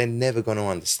shit, they're never going to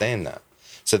understand that.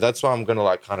 So that's why I'm going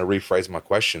to kind of rephrase my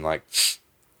question. Like,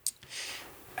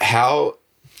 I'm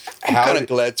kind of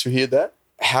glad to hear that.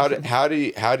 How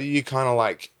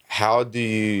do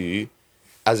you,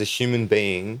 as a human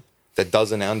being that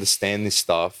doesn't understand this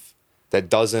stuff, that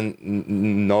doesn't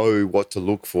know what to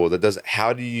look for,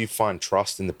 how do you find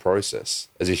trust in the process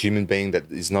as a human being that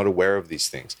is not aware of these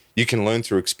things? You can learn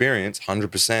through experience,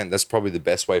 100%. That's probably the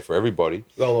best way for everybody.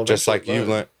 Well, just like you've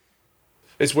learned.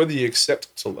 It's whether you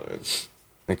accept to learn.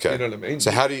 Okay. You know what I mean?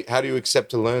 So how do you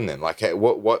accept to learn then? Like,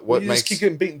 what you makes... just keep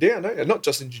getting beaten down, don't you? Not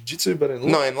just in jiu-jitsu, but in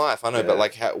life. No, in life, I know. Yeah. But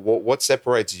like, what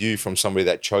separates you from somebody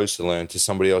that chose to learn to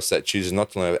somebody else that chooses not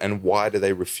to learn? And why do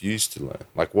they refuse to learn?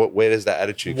 Like, where does that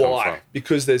attitude come from?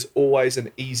 Because there's always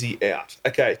an easy out.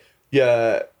 Okay, you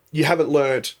haven't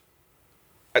learned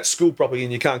at school properly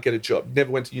and you can't get a job. You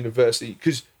never went to university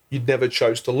because you never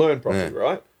chose to learn properly,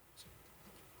 right?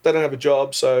 They don't have a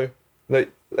job, so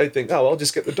they think, oh, I'll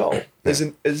just get the dole. There's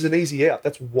an easy out.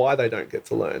 That's why they don't get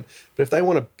to learn. But if they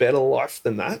want a better life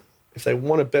than that, if they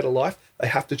want a better life, they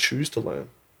have to choose to learn.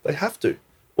 They have to.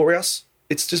 Or else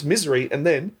it's just misery, and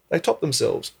then they top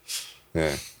themselves.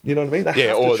 Yeah. You know what I mean? Yeah, have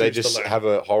to or they choose to just learn. have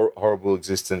a horrible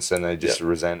existence and they just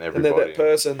resent And everybody. they're that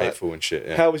person hateful and shit.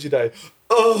 Yeah. How was your day?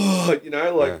 Oh, you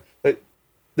know, like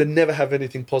they never have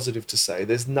anything positive to say.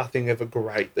 There's nothing ever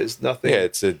great. There's nothing. Yeah,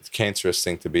 it's a cancerous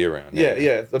thing to be around.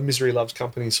 Yeah. The misery loves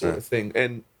company sort of thing,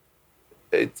 and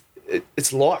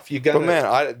it's life. You're gonna. But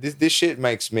man, this shit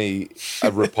makes me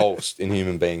repulsed in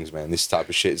human beings, man. This type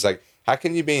of shit. It's like, how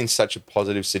can you be in such a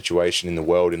positive situation in the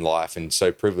world, in life, and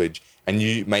so privileged, and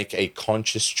you make a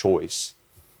conscious choice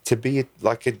to be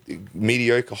like a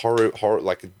mediocre horror,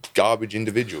 like a garbage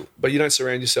individual? But you don't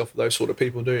surround yourself with those sort of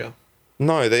people, do you?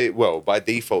 No, by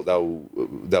default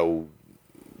they'll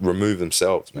remove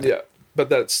themselves, man. Yeah, but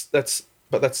that's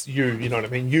you. You know what I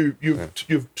mean?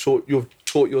 You've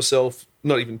taught yourself.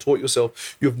 Not even taught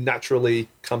yourself. You've naturally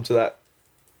come to that.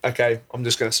 Okay, I'm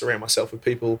just going to surround myself with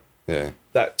people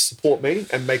that support me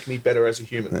and make me better as a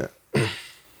human. Yeah.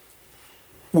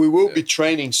 We will be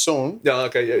training soon. Yeah.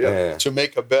 Okay. Yeah. To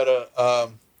make a better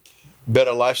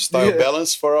lifestyle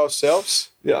balance for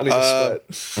ourselves. Yeah. I need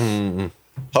to sweat.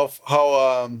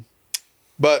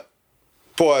 But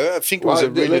boy, I think it was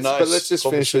a really nice. But let's just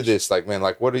finish with this. Like, man,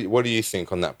 like, what do you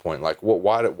think on that point? Like,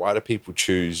 why do people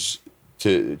choose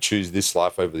this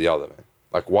life over the other, man?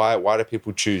 Like, why do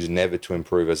people choose never to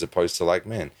improve as opposed to, like,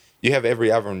 man, you have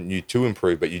every avenue to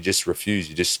improve, but you just refuse.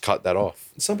 You just cut that off.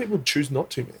 Some people choose not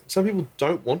to, man. Some people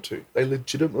don't want to. They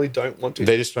legitimately don't want to.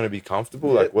 They just want to be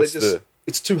comfortable. Like,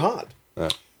 It's too hard.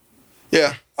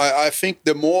 Yeah, I think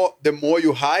the more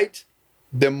you hide,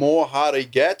 the more harder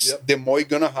it gets. The more you're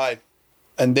gonna hide,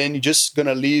 and then you're just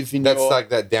gonna live in. That's like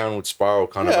that downward spiral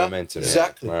kind of momentum.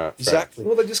 Exactly. Yeah. Right, exactly.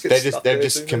 Well, they're just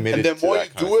committed. And the more to you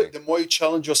do it, the more you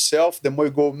challenge yourself. The more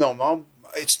you go, no,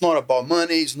 it's not about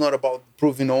money. It's not about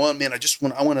proving no one. Man,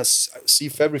 I want to see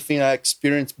if everything I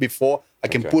experienced before I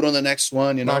can put on the next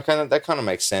one. You know, that kind of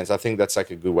makes sense. I think that's like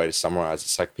a good way to summarize.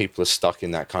 It's like people are stuck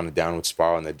in that kind of downward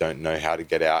spiral and they don't know how to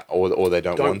get out, or they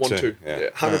don't want to.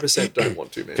 Yeah, 100% don't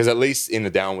want to, man. Because at least in the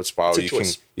downward spiral,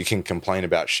 you can complain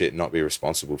about shit and not be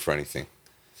responsible for anything.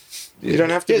 You don't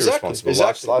have to be responsible.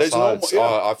 Exactly.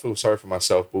 I feel sorry for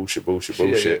myself. Bullshit.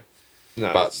 Yeah.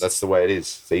 No, but that's the way it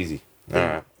is. It's easy. All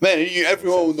right. Man,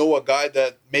 everyone will know a guy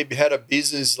that maybe had a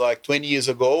business like 20 years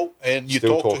ago, and you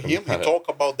talk to him, you talk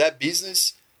about that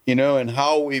business, you know, and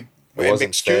how we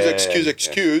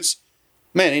excuse.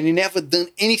 Man, and he never done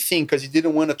anything because he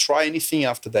didn't want to try anything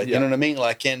after that. You know what I mean?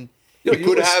 Like, and you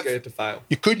could scared to fail.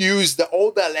 You could use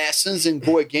all the lessons and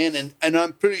go again. And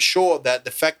I'm pretty sure that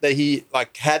the fact that he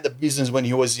like had the business when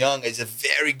he was young is a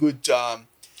very good, it's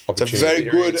a very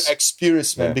good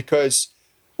experience, man. Because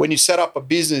when you set up a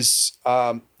business,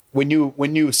 when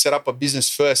you set up a business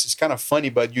first, it's kind of funny,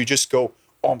 but you just go,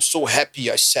 "Oh, I'm so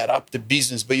happy I set up the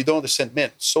business," but you don't understand,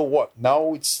 man. So what?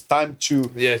 Now it's time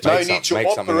to now you need to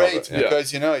operate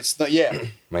because you know it's not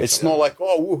it's not like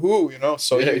woohoo, you know.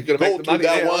 So you go through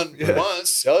that one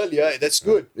once earlier. That's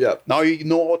good. Yeah. Now you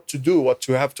know what to do, what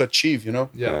you have to achieve. You know.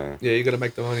 Yeah. You got to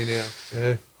make the money now.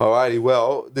 Yeah. Alrighty.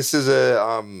 Well, this is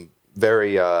a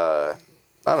very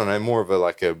I don't know, more of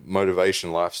a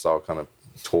motivation lifestyle kind of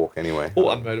talk anyway.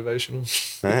 Or unmotivational.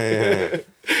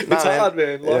 It's hard,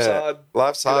 man. Life's hard.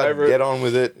 Life's hard. Get on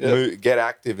with it. Move, get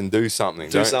active and do something.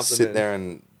 Don't sit there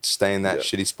and stay in that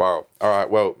shitty spiral. All right.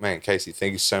 Well, man, Casey,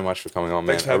 thank you so much for coming on,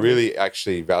 man. I really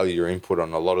actually value your input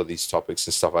on a lot of these topics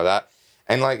and stuff like that.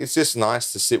 And it's just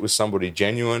nice to sit with somebody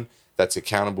genuine that's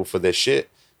accountable for their shit,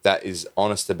 that is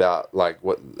honest about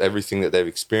everything that they've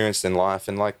experienced in life.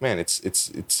 And man,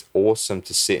 it's awesome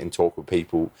to sit and talk with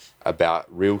people about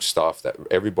real stuff that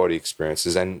everybody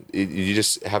experiences, and you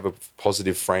just have a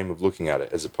positive frame of looking at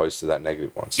it as opposed to that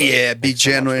negative one. So, be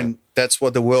genuine. So much, that's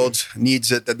what the world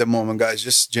needs at the moment, guys.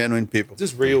 Just genuine people.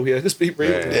 Just real, just be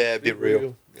real. Be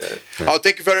real. Yeah. Oh,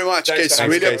 thank you very much, Casey.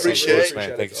 Really appreciate it.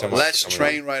 Man. Thank you so much. Let's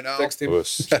train right now. Thanks, Tim.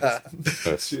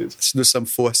 Let's do some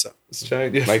forza. Let's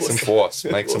train. Make some force.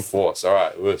 Make some force. All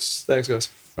right. Thanks, guys.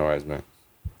 All right, man.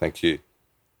 Thank you.